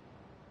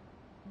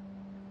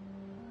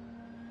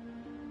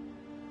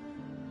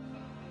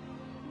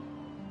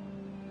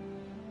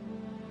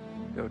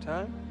 Go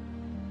time?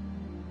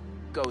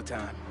 Go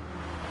time.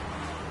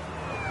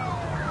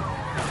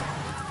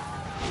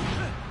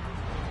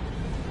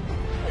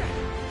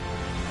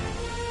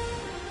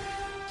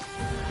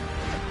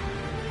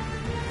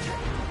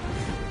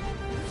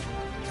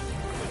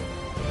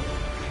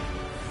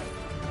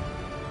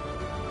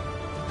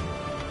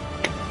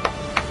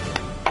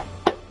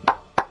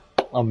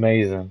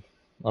 Amazing.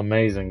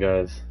 Amazing,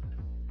 guys.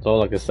 That's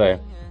all I can say.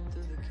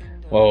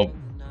 Well,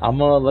 I'm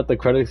gonna let the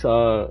credits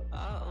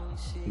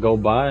go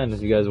by, and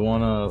if you guys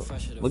wanna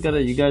look at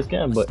it, you guys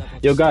can. But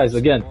yo, guys,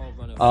 again,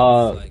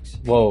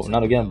 well,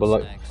 not again, but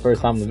like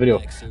first time in the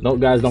video. No,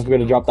 guys, don't forget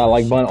to drop that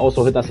like button.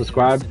 Also, hit that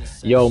subscribe.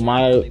 Yo,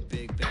 my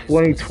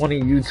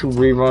 2020 YouTube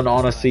rerun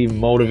honestly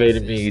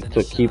motivated me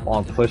to keep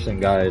on pushing,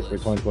 guys, for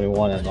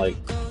 2021, and like,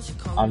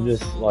 I'm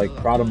just like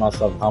proud of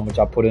myself how much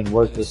I put in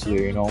work this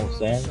year. You know what I'm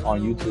saying? On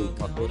YouTube,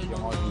 my first year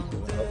on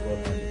YouTube, and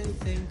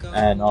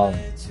uploading on YouTube,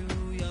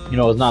 and you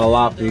know, it's not a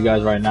lot for you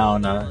guys right now,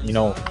 and you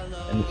know,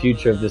 in the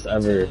future, if this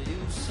ever,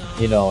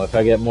 you know, if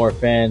I get more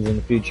fans in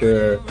the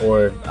future,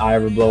 or if I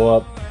ever blow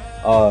up,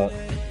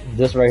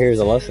 this right here is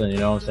a lesson, you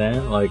know what I'm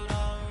saying? Like,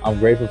 I'm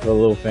grateful for the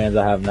little fans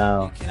I have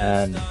now,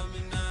 and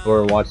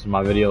for watching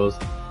my videos,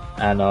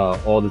 and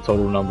all the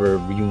total number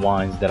of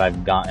rewinds that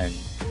I've gotten,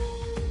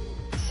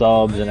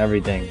 subs and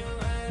everything.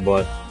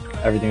 But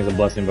everything is a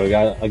blessing. But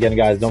guys, again,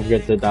 guys, don't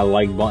forget to hit that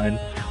like button.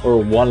 We're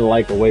one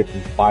like away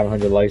from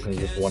 500 likes in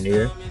just 1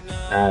 year,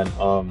 and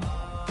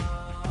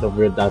don't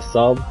forget that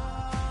sub.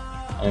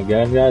 And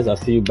again, guys, I'll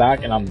see you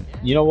back. And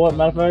you know what,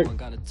 matter of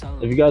fact,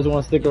 if you guys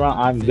want to stick around,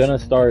 I'm gonna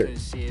start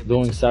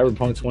doing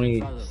Cyberpunk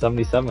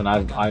 2077.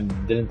 I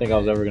didn't think I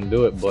was ever gonna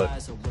do it, but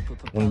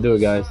I'm gonna do it,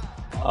 guys.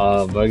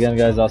 But again,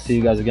 guys, I'll see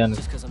you guys again.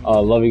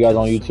 Love you guys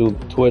on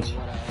YouTube, Twitch.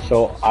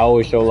 I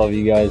always show love to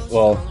you guys.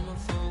 Well,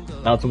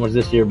 not too much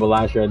this year, but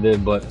last year I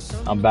did. But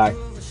I'm back.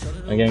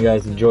 Again,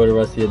 guys, enjoy the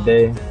rest of your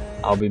day.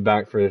 I'll be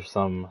back for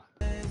some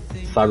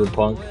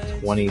Cyberpunk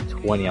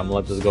 2020. I'm gonna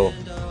let this go.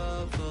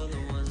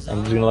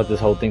 I'm just gonna let this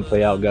whole thing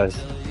play out, guys.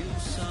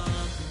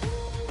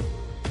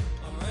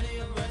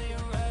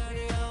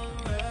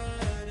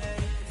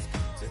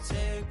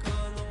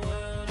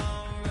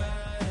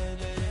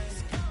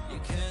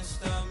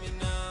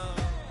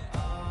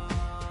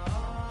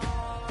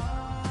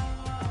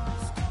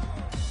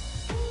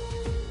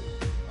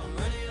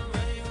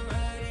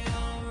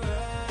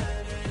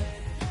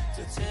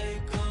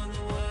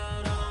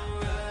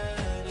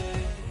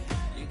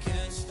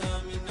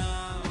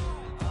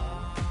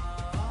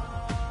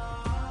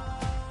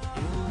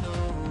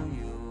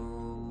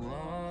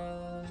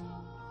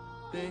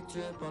 Big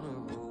drip on a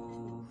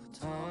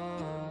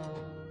rooftop.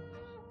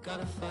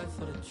 Gotta fight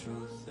for the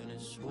truth in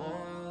this war.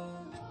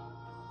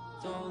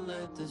 Don't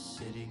let the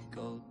city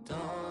go down.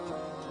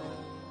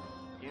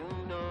 You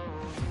know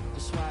the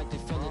swag, they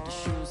fill up the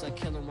shoes, I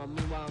kill 'em. While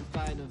meanwhile I'm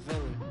fighting a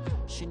villain.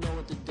 She know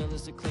what the deal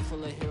is, the clip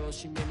full of heroes.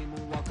 She made me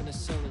moonwalk on the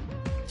ceiling.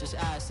 Just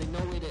ask, they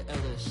know we the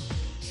illest.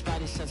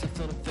 Spidey sense, I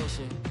feel the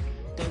vision.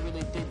 They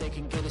really think they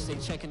can get us. They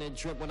checking the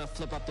drip when I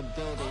flip off the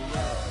building,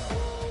 yeah.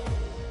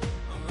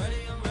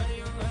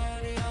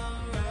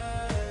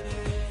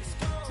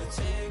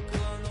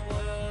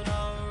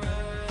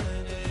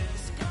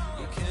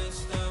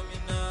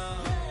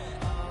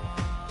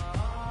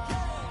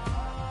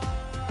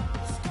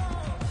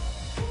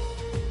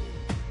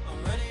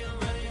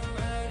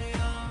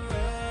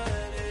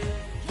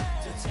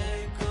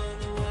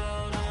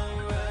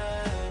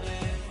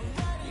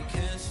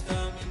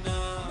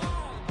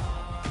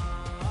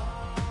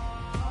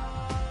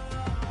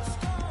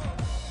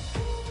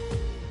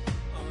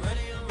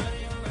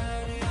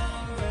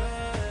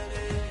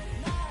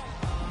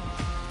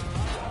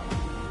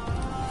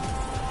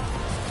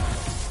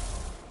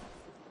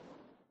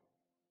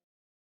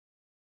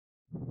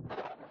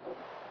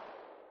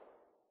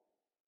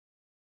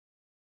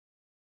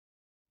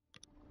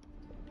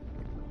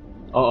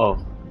 Uh-oh.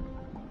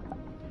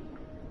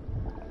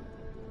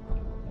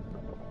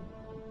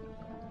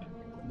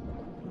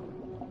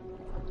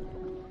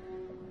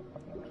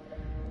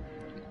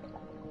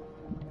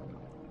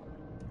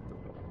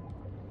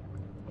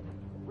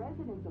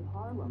 Residents of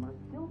Harlem are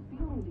still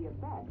feeling the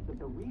effects of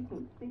the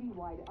recent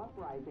citywide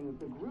uprising of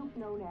the group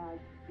known as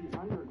the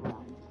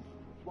Underground.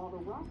 While the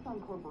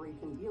Roxxon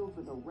Corporation deals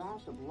with a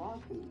rash of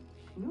lawsuits,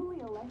 newly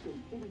elected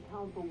City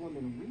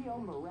Councilwoman Rio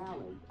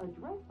Morales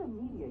addressed the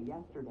media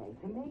yesterday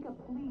to make a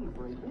plea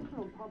for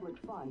additional public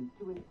funds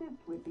to assist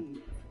with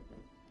the...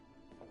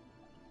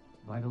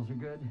 Vitals are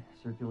good,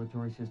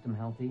 circulatory system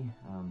healthy,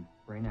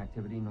 brain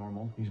activity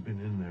normal. He's been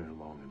in there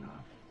long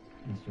enough.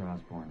 Mr.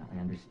 Osborne, I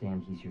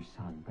understand he's your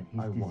son, but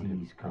his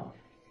disease could...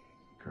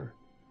 Kurt.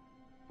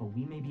 But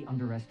we may be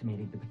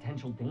underestimating the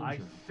potential danger. I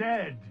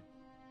said...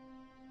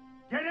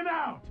 Get him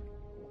out!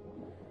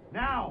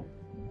 Now!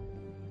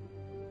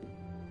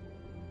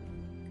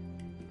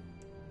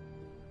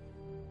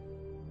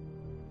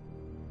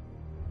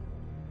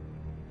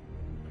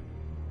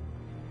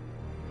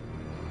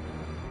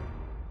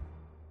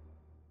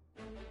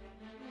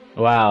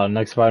 Wow,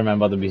 next Spider-Man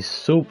about to be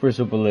super,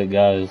 super lit,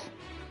 guys.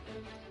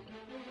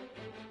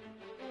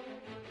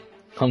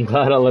 I'm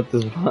glad I let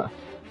this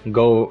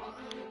go.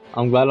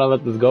 I'm glad I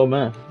let this go,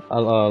 man.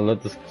 I'll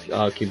let this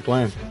keep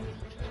playing.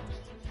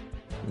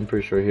 I'm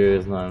pretty sure here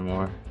is not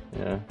anymore.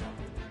 Yeah.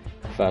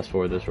 Fast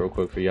forward this real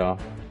quick for y'all.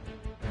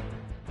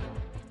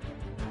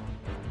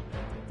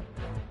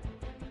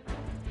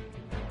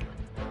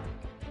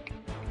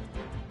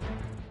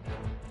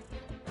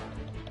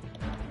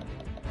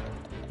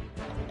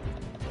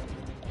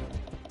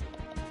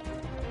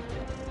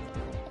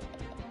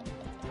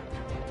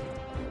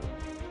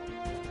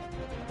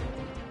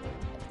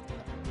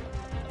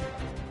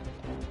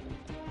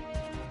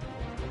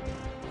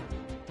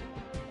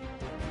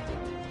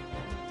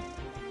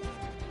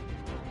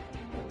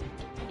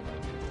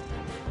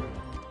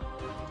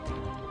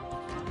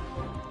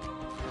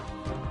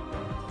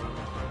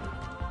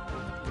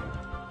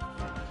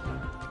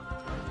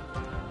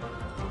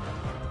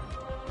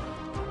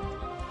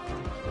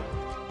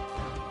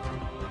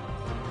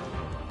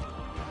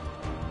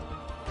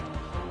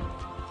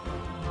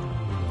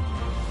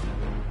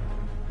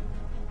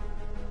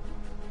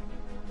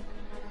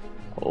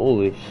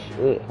 Holy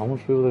shit, how much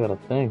people they gotta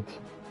thank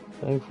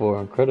for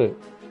and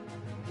credit.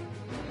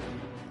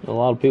 A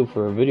lot of people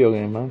for a video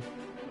game, man.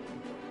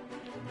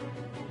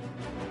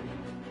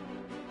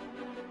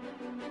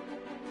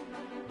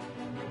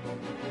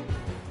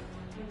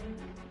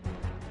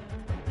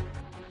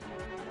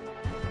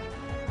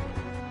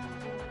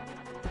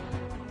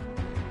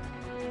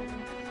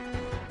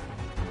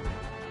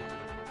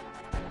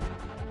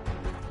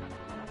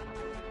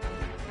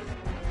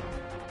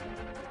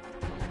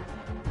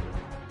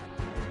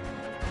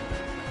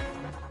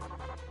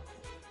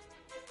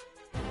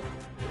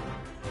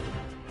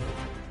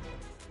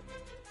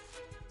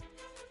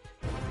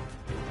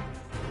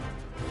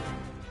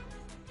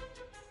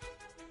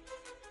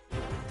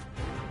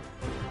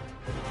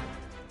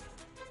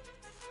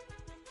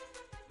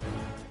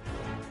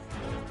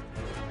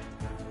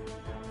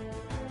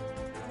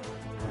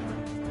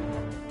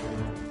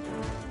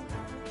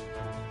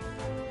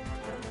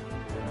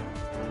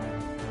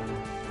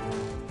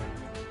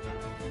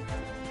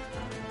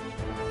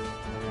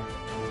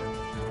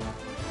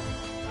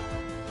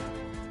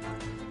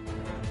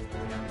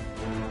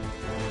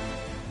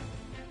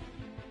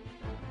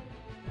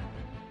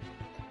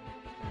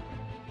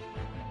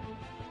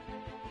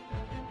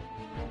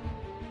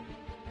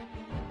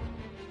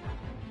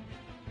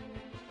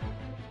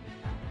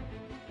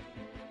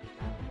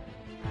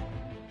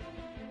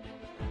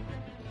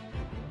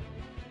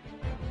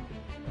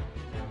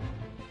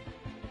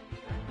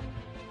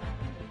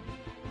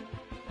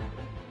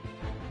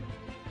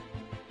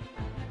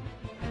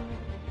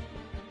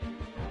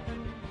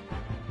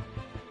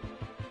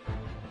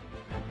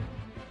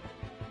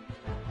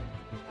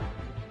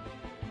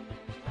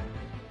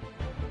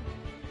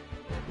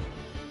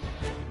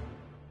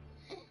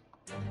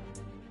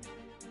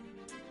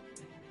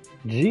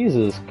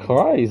 Jesus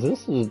Christ,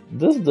 this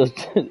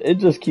it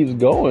just keeps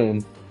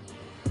going.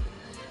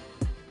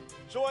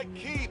 So I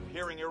keep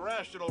hearing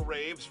irrational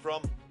raves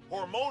from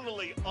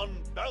hormonally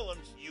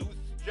unbalanced youth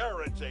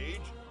Jared's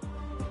age.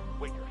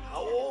 Wait, you're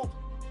how old?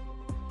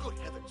 Good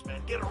heavens,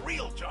 man, get a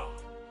real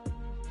job.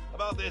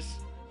 About this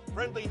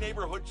friendly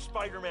neighborhood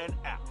Spider-Man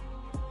app.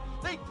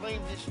 They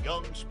claim this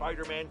young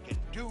Spider-Man can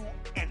do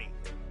anything.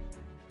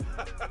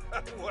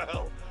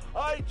 Well,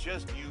 I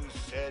just used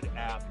said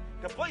app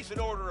to place an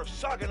order of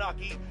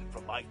saganaki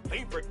from my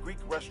favorite Greek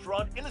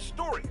restaurant in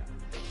Astoria,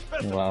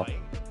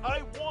 specifying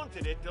I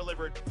wanted it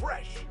delivered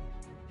fresh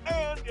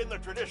and in the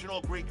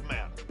traditional Greek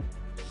manner,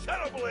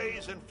 set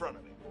ablaze in front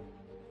of me.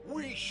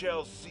 We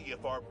shall see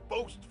if our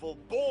boastful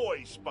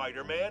boy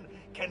Spider-Man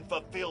can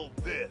fulfill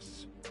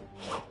this.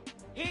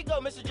 Here you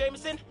go, Mr.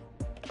 Jameson.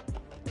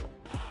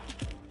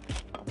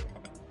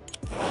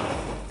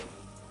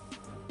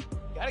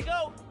 Gotta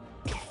go.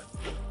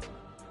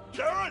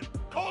 Jared,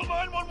 call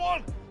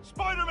 911.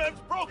 Spider-Man's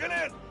broken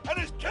in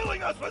and is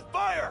killing us with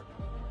fire.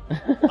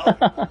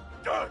 Oh,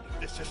 darn,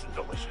 this isn't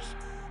delicious.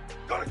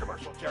 Go to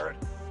commercial, Jared.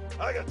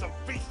 I got some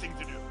feasting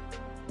to do.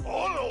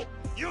 Oh no,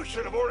 you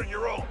should have ordered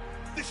your own.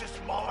 This is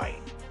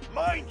mine.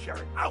 Mine,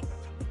 Jared. Out.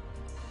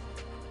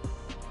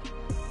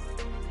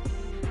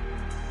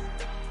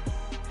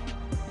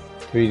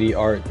 $3D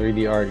art,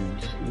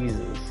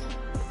 Jesus.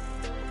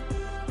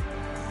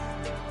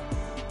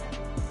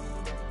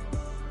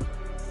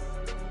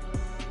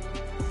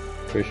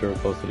 Pretty sure we're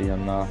close to the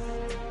end now.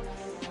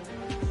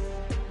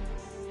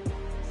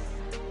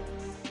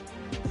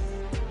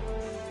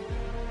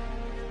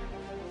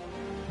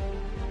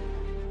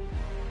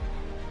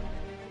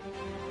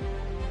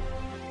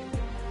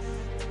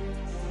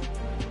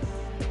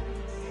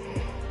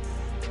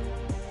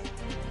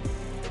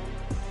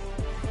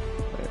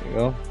 There you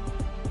go.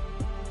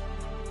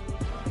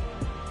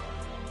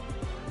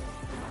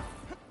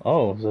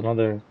 Oh, it's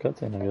another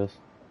cutscene, I guess.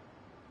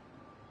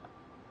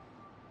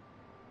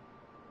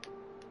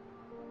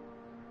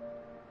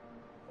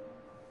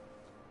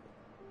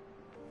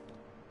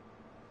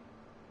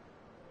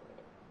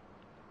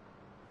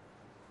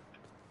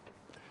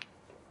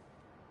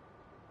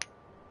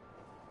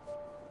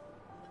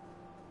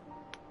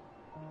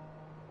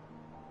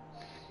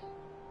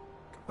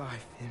 Goodbye,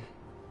 Finn.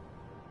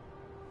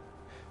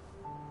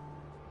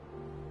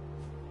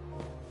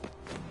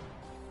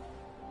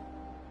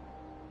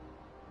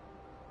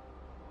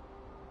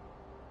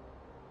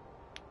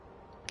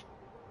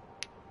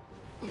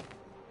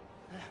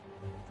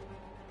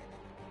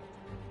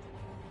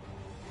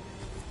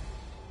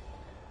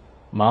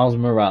 Miles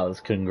Morales,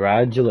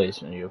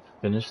 congratulations, you've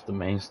finished the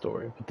main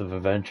story, but the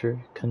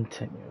adventure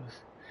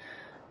continues.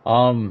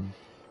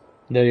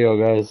 There you go,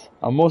 guys.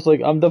 I'm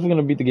definitely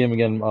gonna beat the game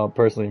again,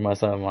 personally,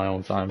 myself, my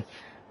own time.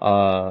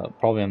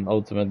 Probably on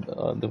ultimate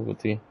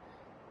difficulty,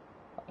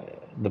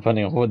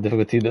 depending on what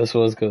difficulty this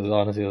was, because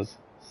honestly, it was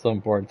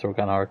some parts were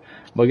kind of hard.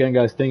 But again,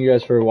 guys, thank you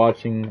guys for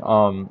watching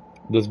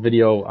this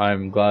video.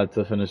 I'm glad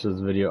to finish this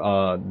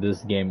video,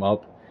 this game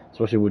up,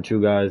 especially with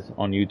you guys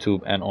on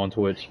YouTube and on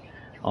Twitch.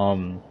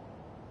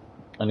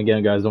 And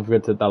again, guys, don't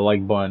forget to hit that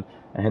like button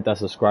and hit that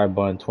subscribe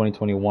button.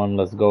 2021,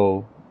 let's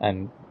go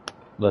and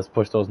let's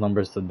push those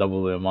numbers to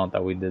double the amount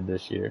that we did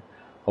this year.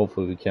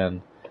 Hopefully we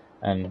can.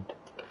 And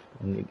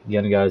And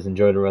again, guys,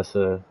 enjoy the rest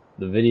of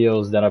the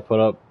videos that I put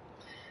up.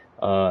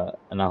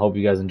 And I hope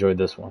you guys enjoyed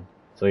this one.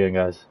 So again,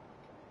 guys,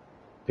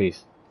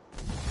 peace.